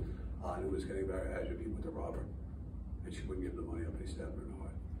millions. And it was getting very agitated with the robber. And she wouldn't give the money up, and he stabbed her in the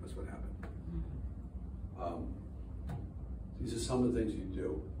heart. That's what happened. These are some of the things you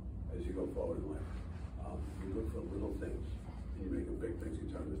do as you go forward in life. You look for little things, and you make them big things, you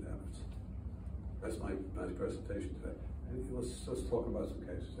turn them into habits. That's my nice presentation today. And let's talk about some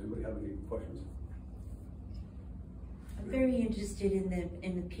cases. Anybody have any questions? I'm very interested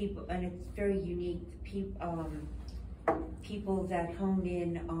in the people, and it's very unique. People that hone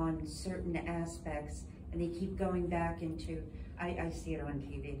in on certain aspects, and they keep going back into. I see it on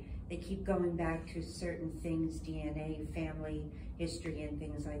TV. They keep going back to certain things, DNA, family history, and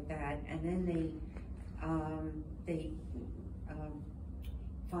things like that, and then they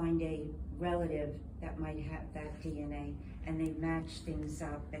find a relative that might have that DNA, and they match things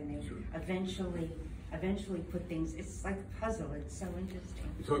up, and they eventually eventually put things, it's like a puzzle, it's so interesting.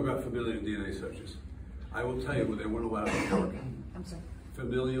 You talk about familial DNA searches. I will tell you, they weren't allowed in New York. I'm sorry.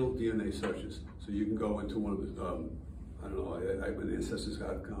 Familial DNA searches. So you can go into one of the, I don't know, when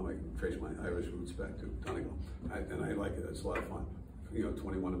Ancestors.com, I can trace my Irish roots back to Donegal. And I like it, it's a lot of fun.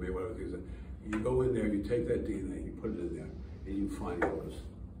 21 of me, whatever things. You go in there, you take that DNA, you put it in there, and you find yours.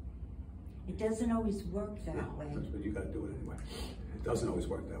 It doesn't always work that way. But you got to do it anyway. It doesn't always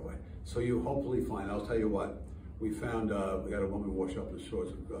work that way. So you hopefully find, I'll tell you what, we found, we had a woman wash up in the shores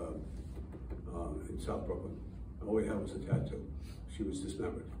of, in South Brooklyn. All we had was a tattoo. She was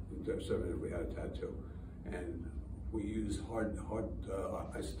dismembered. We had a tattoo. And we used hard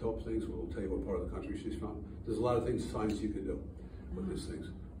isotope things. We'll tell you what part of the country she's from. There's a lot of things, science you can do with these things.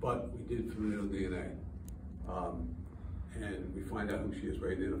 But we did familial DNA. And we find out who she is,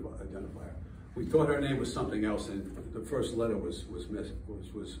 right? Identify her. We thought her name was something else, and the first letter was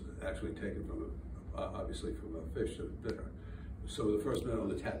actually taken from obviously from a fish that bit her. So the first letter on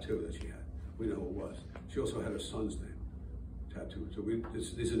the tattoo that she had, we know who it was. She also had her son's name tattooed. So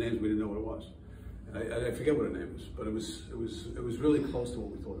these are names we didn't know what it was. And I forget what her name is, but it was really close to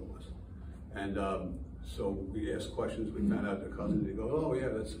what we thought it was. And so we asked questions. We found out their cousin. They go, oh yeah,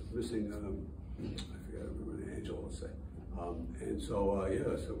 that's missing. I forget. I remember the Angel, let's say. And so,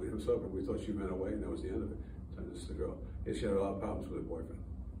 yeah, so we was over. We thought she ran away, and that was the end of it. Turned this to the girl. Yeah, she had a lot of problems with her boyfriend.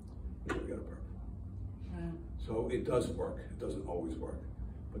 We got a perp. Wow. So it does work. It doesn't always work,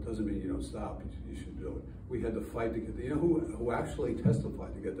 but it doesn't mean you don't stop. You should do it. We had to fight to get the, you know who actually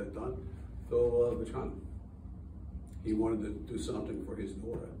testified to get that done? Phil Vitrano. He wanted to do something for his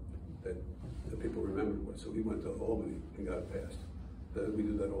daughter that the people remembered with, so he went to Albany and got it passed. We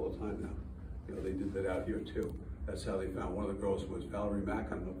do that all the time now. You know, they did that out here too. That's how they found one of the girls was Valerie Mack.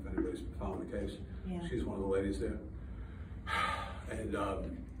 I don't know if anybody's following the case. Yeah. She's one of the ladies there. And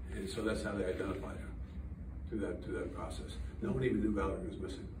so that's how they identified her through that process. No one even knew Valerie was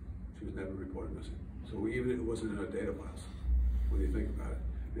missing. She was never reported missing. So it wasn't in her data files when you think about it.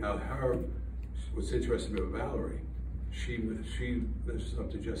 Now what's interesting about Valerie, she messes up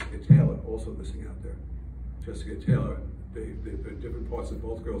to Jessica Taylor, also missing out there. Jessica Taylor, different parts of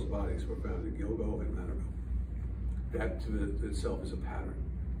both girls' bodies were found in Gilgo and Idaho. That to itself is a pattern.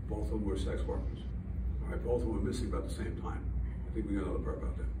 Both of them were sex workers. All right, both of them were missing about the same time. I think we got another perp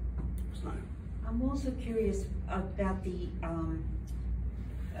out there. It's not him. I'm also curious about the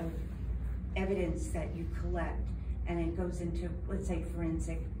evidence that you collect, and it goes into, let's say,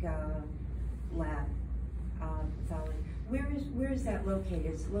 forensic lab pathology. Where is that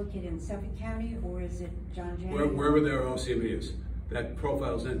located? Is it located in Suffolk County, or is it John Jay? Wherever their OCME is. That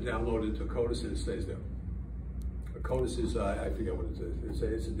profile is then downloaded to CODIS and it stays there. CODIS is, I forget what it is.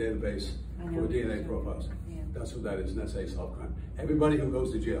 It's a database for DNA profiles. Yeah. That's what that is, and that's how you solve crime. Everybody who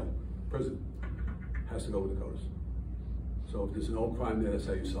goes to jail, prison, has to go with the CODIS. So if there's an old crime there, that's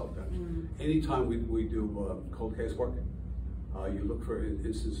how you solve crimes. Mm-hmm. Anytime we do cold case work, you look for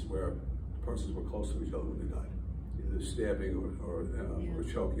instances where persons were close to each other when they died. Either stabbing or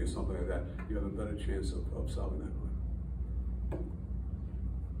choking or something like that. You have a better chance of solving that crime.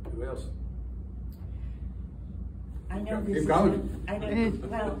 Anybody else? I know this. Keep going. I know.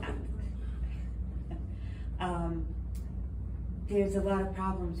 Well, there's a lot of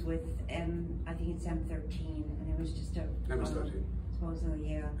problems with I think it's M13, and it was just a MS13.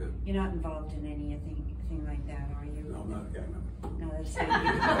 Supposedly, yeah. You're not involved in anything like that, are you? No, I'm not. Yeah, no. No, that's not you.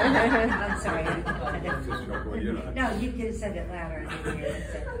 I'm sorry. No, you could have said it louder.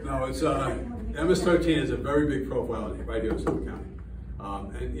 No, it's MS13 is a very big profile right here in Suffolk County.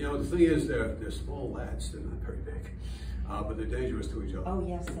 And you know, the thing is, they're small lads. They're not very big, but they're dangerous to each other. Oh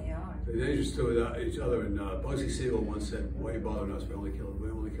yes, they are. They're dangerous to each other. And Bugsy Siegel once said, "Why are you bothering us? We only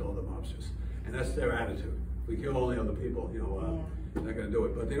kill other mobsters." And that's their attitude. We kill only other people. You know, they're not going to do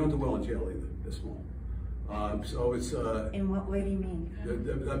it. But they don't do well in jail either. They're small. So it's. In what way do you mean?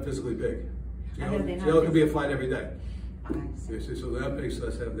 They're not physically big. Jail can be a fight every day. I see. So they're not big, so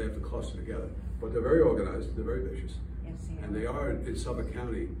they have to cluster together. But they're very organized. They're very vicious. Yes, and they are in Suffolk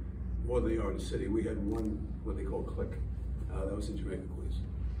County more than they are in the city. We had one, what they call clique. That was in Jamaica, Queens.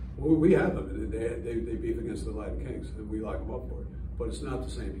 Well, we have them. They beef against the Latin Kings, and we lock them up for it. But it's not the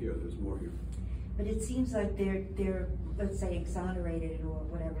same here. There's more here. But it seems like they're let's say exonerated or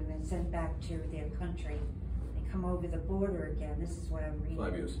whatever, and then sent back to their country. They come over the border again. This is what I'm reading.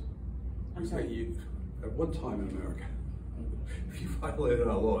 5 years. I'm sorry. At one time in America, if you violated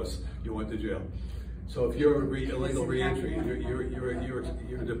our laws, you went to jail. So if you're illegal reentry,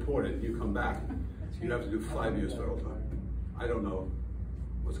 you're deported, you come back, you have to do 5 years federal time. I don't know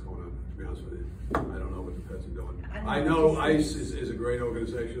what's going on, to be honest with you. I don't know what the feds are doing. I know ICE is a great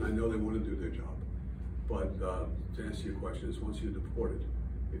organization. I know they want to do their job. But to answer your question, is once you're deported,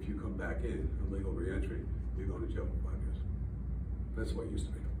 if you come back in illegal re-entry, you're going to jail for 5 years. That's what it used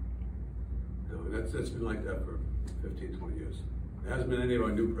to be. You know, that's been like that for 15, 20 years. There hasn't been any of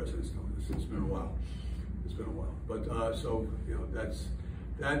our new presidents doing this. It's been a while. It's been a while. But so, you know, it's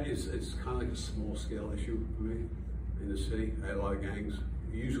kind of like a small scale issue for me in the city. I had a lot of gangs.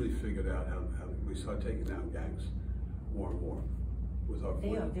 We usually figured out how we started taking down gangs more and more with our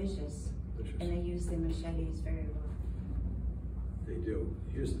They are vicious, and they use their machetes very well. They do.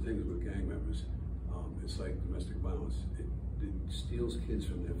 Here's the thing with gang members. It's like domestic violence. It steals kids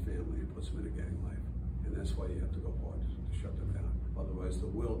from their family and puts them in a gang life. And that's why you have to go hard to shut them down. Otherwise, to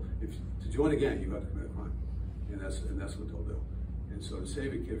join a gang, you have to commit a crime. And that's what they'll do. And so to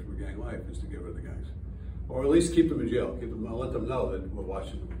save a kid from a gang life is to get rid of the gangs. Or at least keep them in jail. Let them know that we're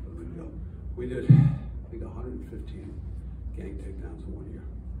watching them, put them in jail. We did, I think, 115 gang takedowns in 1 year.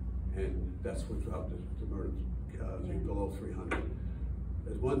 And that's what dropped the murder below 300.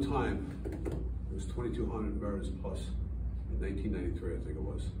 At one time, it was 2,200 murders plus in 1993, I think it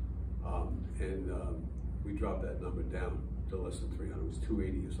was. We dropped that number down to less than 300. It was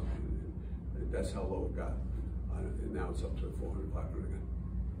 280 or something. And that's how low it got. And now it's up to 400, 500 again.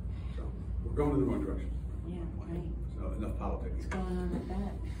 So we're going in the wrong direction. Yeah, right. So enough politics. What's going on with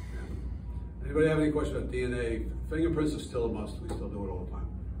that? Yeah. Anybody have any questions about DNA? Fingerprints are still a must. We still do it all the time.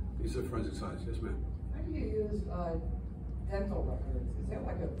 These are forensic science. Yes, ma'am. How do you use dental records? Is that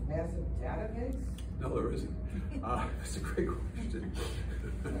like a massive database? No, there isn't. That's a great question.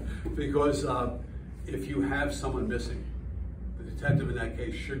 Because if you have someone missing, the detective in that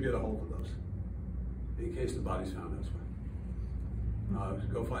case should get a hold of those in case the body's found elsewhere.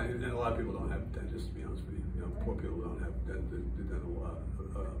 Go find it. And a lot of people don't have dentists, to be honest with you. You know, poor people don't have the dental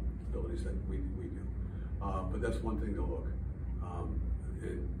abilities that we do. But that's one thing to look.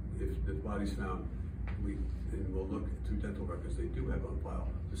 And if the body's found, we'll look through dental records they do have on file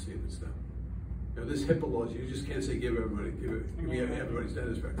to see if it's them. You know, this HIPAA laws, you just can't say give me everybody's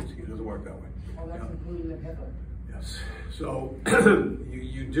dentist records. It doesn't work that way. Oh, that's included in HIPAA. Yes. So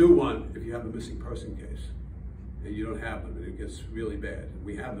you do want, if you have a missing person case and you don't have them and it gets really bad, and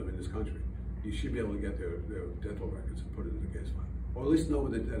we have them in this country, you should be able to get their dental records and put it in the case file. Or at least know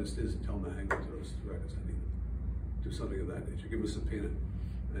where the dentist is and tell them to hang on to those records. I need them. Do something of that nature. Give them a subpoena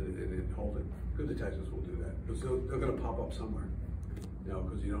and hold it. Good detectives will do that because they're going to pop up somewhere, you know,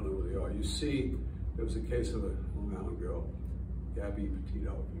 because you don't know who they are. You see, there was a case of a Long Island girl, Gabby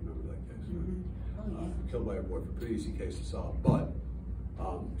Petito, if you remember that case. Mm-hmm. Oh, yeah. Killed by a boy, for a pretty easy case to solve, but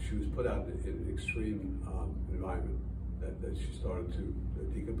she was put out in an extreme environment that she started to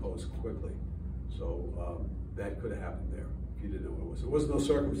decompose quickly. So that could have happened there if you didn't know what it was. There was no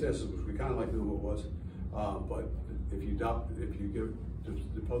circumstances, which we kind of like knew who it was, but if you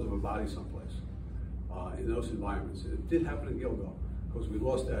dispose of a body someplace in those environments, it did happen in Gilgo because we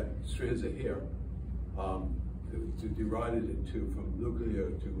lost that strands of hair to divided into from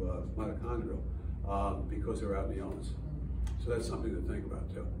nuclear to mitochondrial because they're out in the illness. So that's something to think about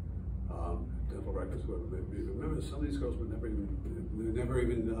too. Dental records. Remember, some of these girls were never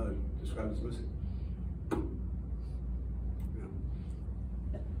even described as missing.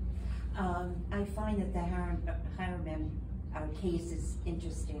 Yeah. I find that the Harriman case is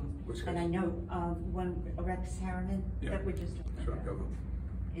interesting. Which case? And I know one Rex Harriman that we're just talking Sure, about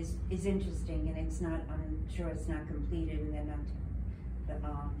is interesting, and it's not. I'm sure it's not completed, and they're not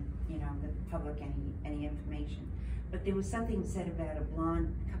the public any information. But there was something said about a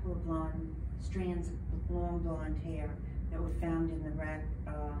couple of blonde strands of long blonde hair that were found in the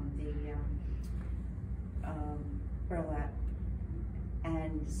burlap,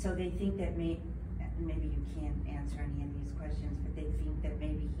 and so they think that maybe you can't answer any of these questions, but they think that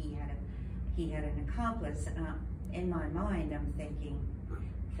maybe he had an accomplice. In my mind, I'm thinking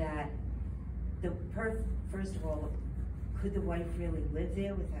that first of all, could the wife really live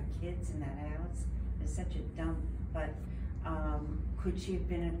there with her kids in that house? It's such a dump. But could she have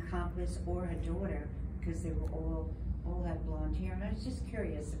been an accomplice or her daughter, because they were all had blonde hair? And I was just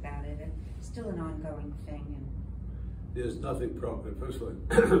curious about it, and still an ongoing thing. And there's nothing proper. First of all,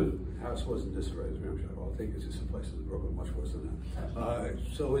 the house wasn't disarray, as I think it's just some places that broke much worse than that.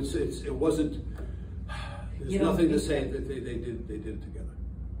 So it wasn't. There's nothing to say that they did it together.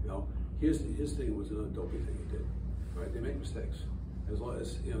 You know, his thing was an dopey thing he did. Right? They make mistakes. As long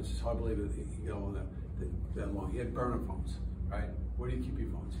as it's just hard to believe that he got on that long. He had burner phones, right? Where do you keep your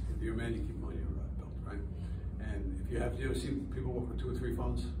phones? If you're a man, you keep them on your belt, right? And if you ever see people walk with 2 or 3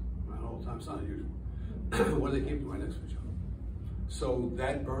 phones around all the time, it's not unusual. What do they keep them right next to each other? So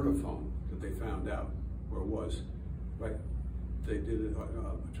that burner phone that they found out where it was, right? They did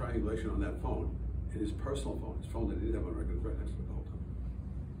a triangulation on that phone, in his personal phone, his phone that he didn't have on record, right next to it the whole time.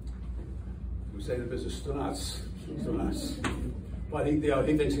 We say the business still nuts. But he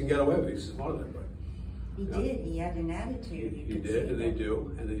thinks he can get away with it. He's smarter than everybody. He did. He had an attitude. He did, and they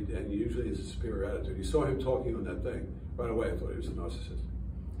do, and usually it's a superior attitude. You saw him talking on that thing right away. I thought he was a narcissist.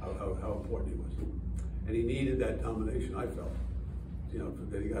 How important he was, and he needed that domination. I felt,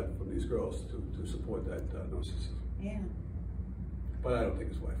 that he got from these girls to support that narcissism. Yeah. But I don't think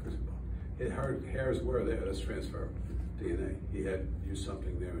his wife was involved. Her hairs were there. Let's transfer DNA. He had used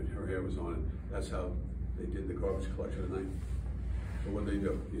something there, and her hair was on it. That's how they did the garbage collection at night. So what do?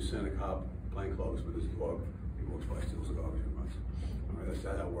 You send a cop plain clothes with his dog. He walks by, steals the garbage, and runs. All right, that's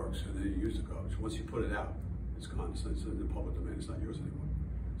how it works. And then you use the garbage. Once you put it out, it's gone. It's in the public domain. It's not yours anymore.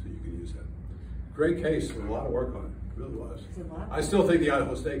 So you can use that. Great case with a lot of work on it. It really was. I still think the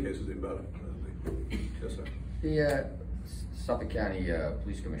Idaho State case is even better. Yes, sir. The Suffolk County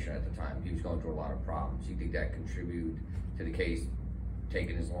Police Commissioner at the time, he was going through a lot of problems. Do you think that contributed to the case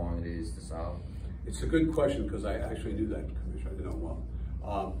taking as long as it is to solve? It's a good question because I actually knew that commissioner. I didn't know him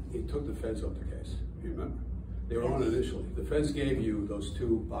well. It took the feds off the case, if you remember. They were on it initially. The feds gave you those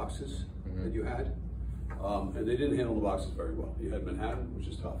 2 boxes that you had, and they didn't handle the boxes very well. You had Manhattan, which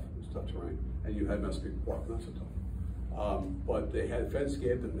is tough. It was tough terrain. And you had Massapequa Park, not so tough. But feds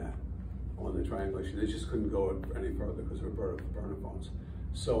gave them that on the triangulation. They just couldn't go any further because they were burner phones.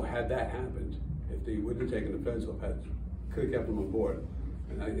 So had that happened, if they wouldn't have taken the feds off, could have kept them on board.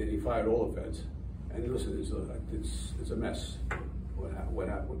 And he fired all the feds. And listen, it's a mess what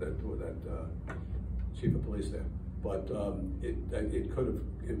happened with that chief of police there. But it could have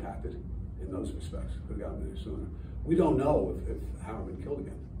impacted in those respects. Could have gotten there sooner. We don't know if Howard been killed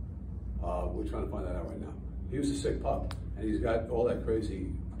again. We're trying to find that out right now. He was a sick pup, and he's got all that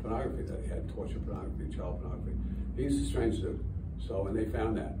crazy pornography that he had, torture pornography, child pornography. He's a strange dude. So, and they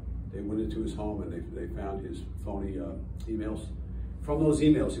found that. They went into his home and they found his phony emails. From those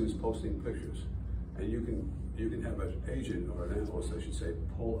emails, he was posting pictures. And you can have an agent or an analyst, I should say,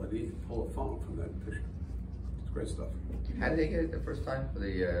 pull a phone from that picture. It's great stuff. How did they get it the first time for the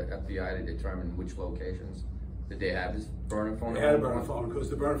FBI to determine which locations? Did they have this burner phone? They had a burner phone because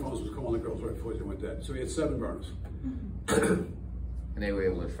the burner phones was calling the girls right before they went dead. So he had 7 burners. And they were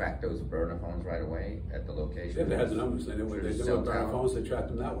able to track those burner phones right away at the location? Yeah, they had the numbers. They knew where they were burner phones. They tracked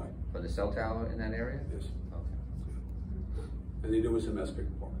them that way. For the cell tower in that area? Yes. Okay. And they knew it was in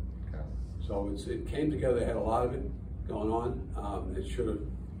Massapequa Park. Okay. So it came together. They had a lot of it going on. It should have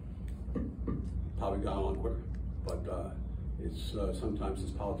probably gone on quicker, but it's sometimes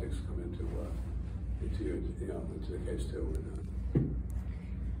it's politics come into the case too, and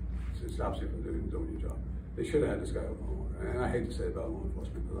it stops you from doing your job. They should have had this guy open more, and I hate to say it about law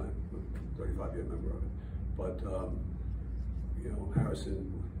enforcement because I'm a 35-year member of it, but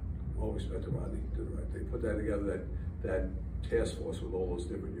Harrison, all respect to Rodney, did the right thing. Put that together, that task force with all those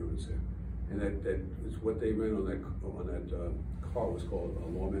different units there, and that is what they ran on that car was called a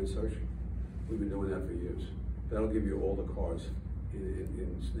lawman search. We've been doing that for years. That'll give you all the cars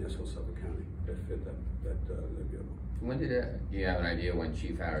in Nassau, Suffolk County that fit that vehicle. When did do you have an idea when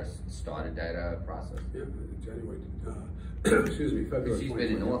Chief Harris started that process? Yeah, January. Excuse me, February. Because he's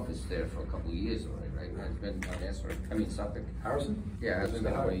been in office there for a couple of years already, right? He's been on Nassau. I mean Suffolk. Harrison? Yeah, has it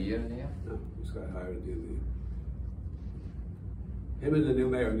been about a year and a half? No, he just got hired at the end of the year. Him and the new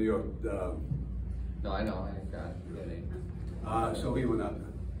mayor of New York. No, I know. I got it. So he went out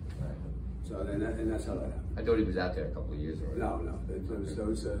there. Right. So and that's how that happened. I thought he was out there a couple of years already. No. There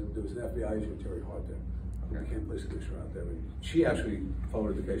was an FBI agent, Terry Hart, there. I can't place commissioner out there. And she actually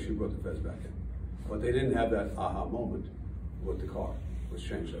forwarded the case. She brought the feds back in. But they didn't have that aha moment with the car, which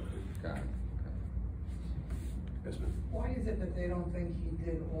changed everything. Got it. Okay. Yes, ma'am. Why is it that they don't think he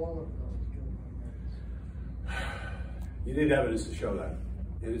did all of those Gilgo murders? You need evidence to show that.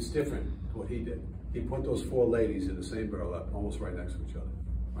 And it's different to what he did. He put those 4 ladies in the same barrel, almost right next to each other,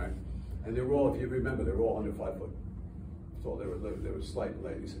 right? And they were all, if you remember, they were all under 5 foot. So they were slight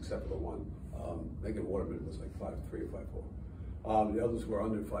ladies, except for the one. Megan Waterman was like 5'3" or 5'4". The others were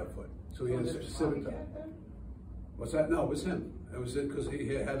under 5 foot. So he had a specific time. What's that? No, it was him. It was it because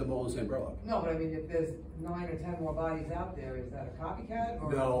he had them all in the same barrel. No, but I mean, if there's 9 or 10 more bodies out there, is that a copycat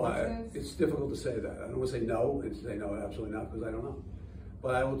or No, it's difficult to say that. I don't want to say no and say no, absolutely not, because I don't know.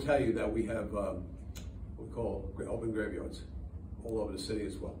 But I will tell you that we have what we call open graveyards all over the city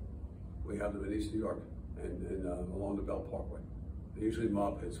as well. We have them in East New York and along the Bell Parkway. They're usually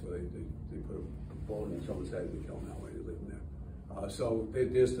mob pits where they put a bullet in someone's head and they kill them that way. They live in there. So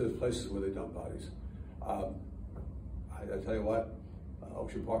there's places where they dump bodies. I tell you what,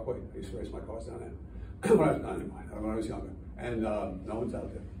 Ocean Parkway, I used to race my cars down there. When I was younger. And no one's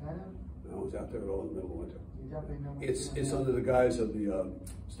out there. I was out there all in the middle of winter. You definitely know. It's under the guise of the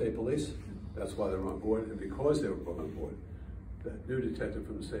state police. That's why they're on board, and because they were put on board, that new detective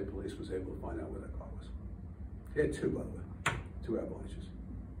from the state police was able to find out where that car was. He had two, by the way, two avalanches.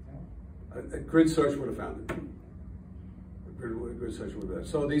 A grid search would have found it. A grid search would have.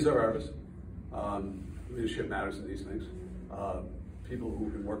 So these are errors. Leadership matters in these things. People who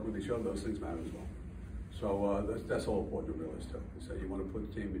can work with each other, those things matter as well. So that's all important to realize too. So you want to put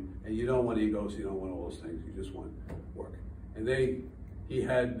the team in, and you don't want egos, you don't want all those things. You just want work. And he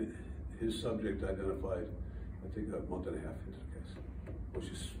had his subject identified, I think, a month and a half into the case, which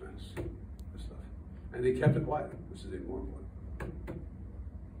is tremendous stuff. And they kept it quiet, which is even more important.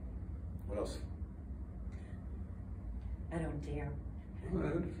 What else? I don't dare.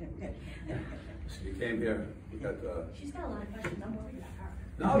 So you came here, you got She's got a lot of questions, I'm worried about her.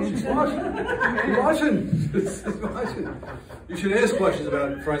 No, she's watching. She's watching. You should ask questions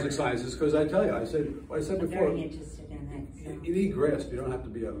about forensic sciences, because I tell you, I said I'm before, very interested in that. So. you need grasp. You don't have to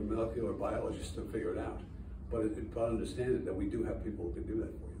be a molecular biologist to figure it out. But understand it that we do have people who can do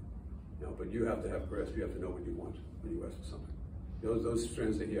that for you. You know, but you have to have grasp. You have to know what you want when you ask for something. Those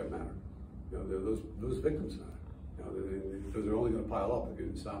strands that here matter. You know, those victims matter. You know, because they're only going to pile up if you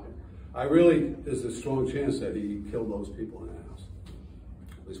didn't stop them. There's a strong chance that he killed those people in that house.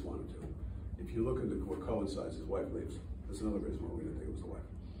 At least one or two. If you look into what coincides, his wife leaves. That's another reason why we didn't think it was the wife.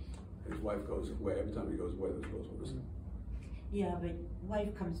 His wife goes away. Every time he goes away, there's goes with us. Yeah, but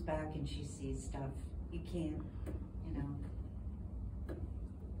wife comes back and she sees stuff. You can't, you know.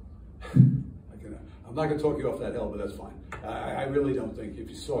 I'm not going to talk you off that hill, but that's fine. I really don't think, if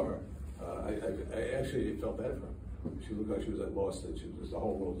you saw her, I actually felt bad for her. She looked like she was at lost, and the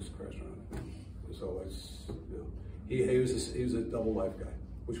whole world just crashed around her. So it's, you know, he was a double life guy,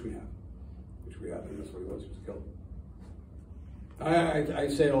 which we have, and that's what he was. He was killed. I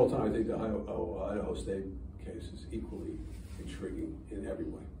say it all the time. I think the Idaho State case is equally intriguing in every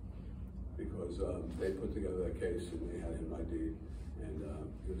way, because they put together that case and they had him ID'd, and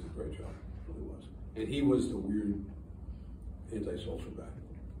it was a great job. It really was. And he was the weird antisocial guy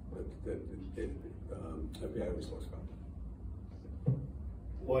that FBI always talks about.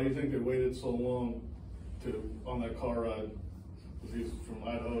 Why do you think they waited so long on that car ride? Because he was from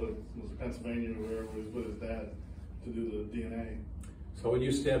Idaho to Pennsylvania, or wherever he was with his dad, to do the DNA. So when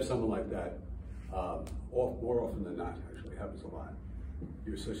you stab someone like that, more often than not, actually, it happens a lot.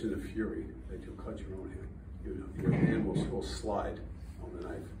 You're such in a fury that you'll cut your own hand. Your hand will slide on the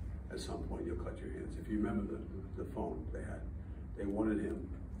knife. At some point, you'll cut your hands. If you remember the phone they had, they wanted him.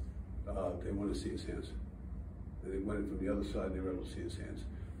 They wanted to see his hands. And they went in from the other side, and they were able to see his hands.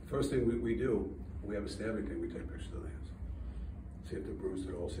 The first thing we do, when we have a stabbing thing, we take pictures of the hands. See if they're bruised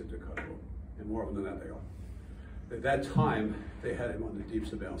at all, see if they're cut at all. And more often than not, they are. At that time, they had him on the deep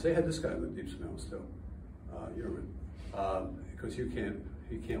surveillance. They had this guy on the deep surveillance too, Yerman, because he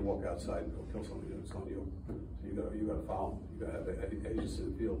can't walk outside and go kill somebody. It's on you. So you got to follow him. You got to have agents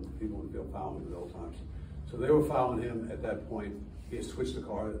in the field, people in the field following him at all times. So they were following him at that point. He had switched the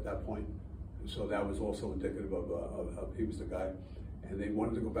car at that point, so that was also indicative of he was the guy. And they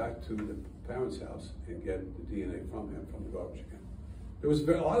wanted to go back to the parents' house and get the DNA from him from the garbage can. There was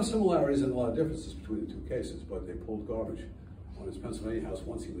a lot of similarities and a lot of differences between the two cases, but they pulled garbage on his Pennsylvania house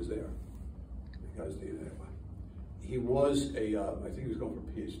once he was there. They got his DNA away. He was I think he was going for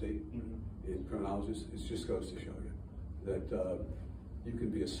a PhD in criminology. It just goes to show you that you can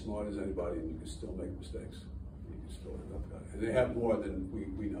be as smart as anybody and you can still make mistakes. You can still end up that. And they have more than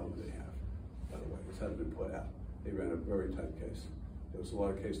we know they have, by the way. This hasn't been put out. They ran a very tight case. There was a lot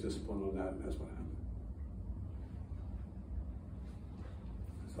of case discipline on that, and that's what happened.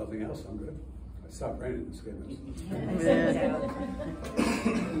 There's nothing else, I'm good. I stopped raining, it's good news.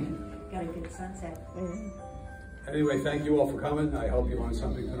 Got a good sunset. Anyway, thank you all for coming. I hope you learned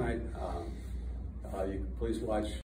something tonight. You can please watch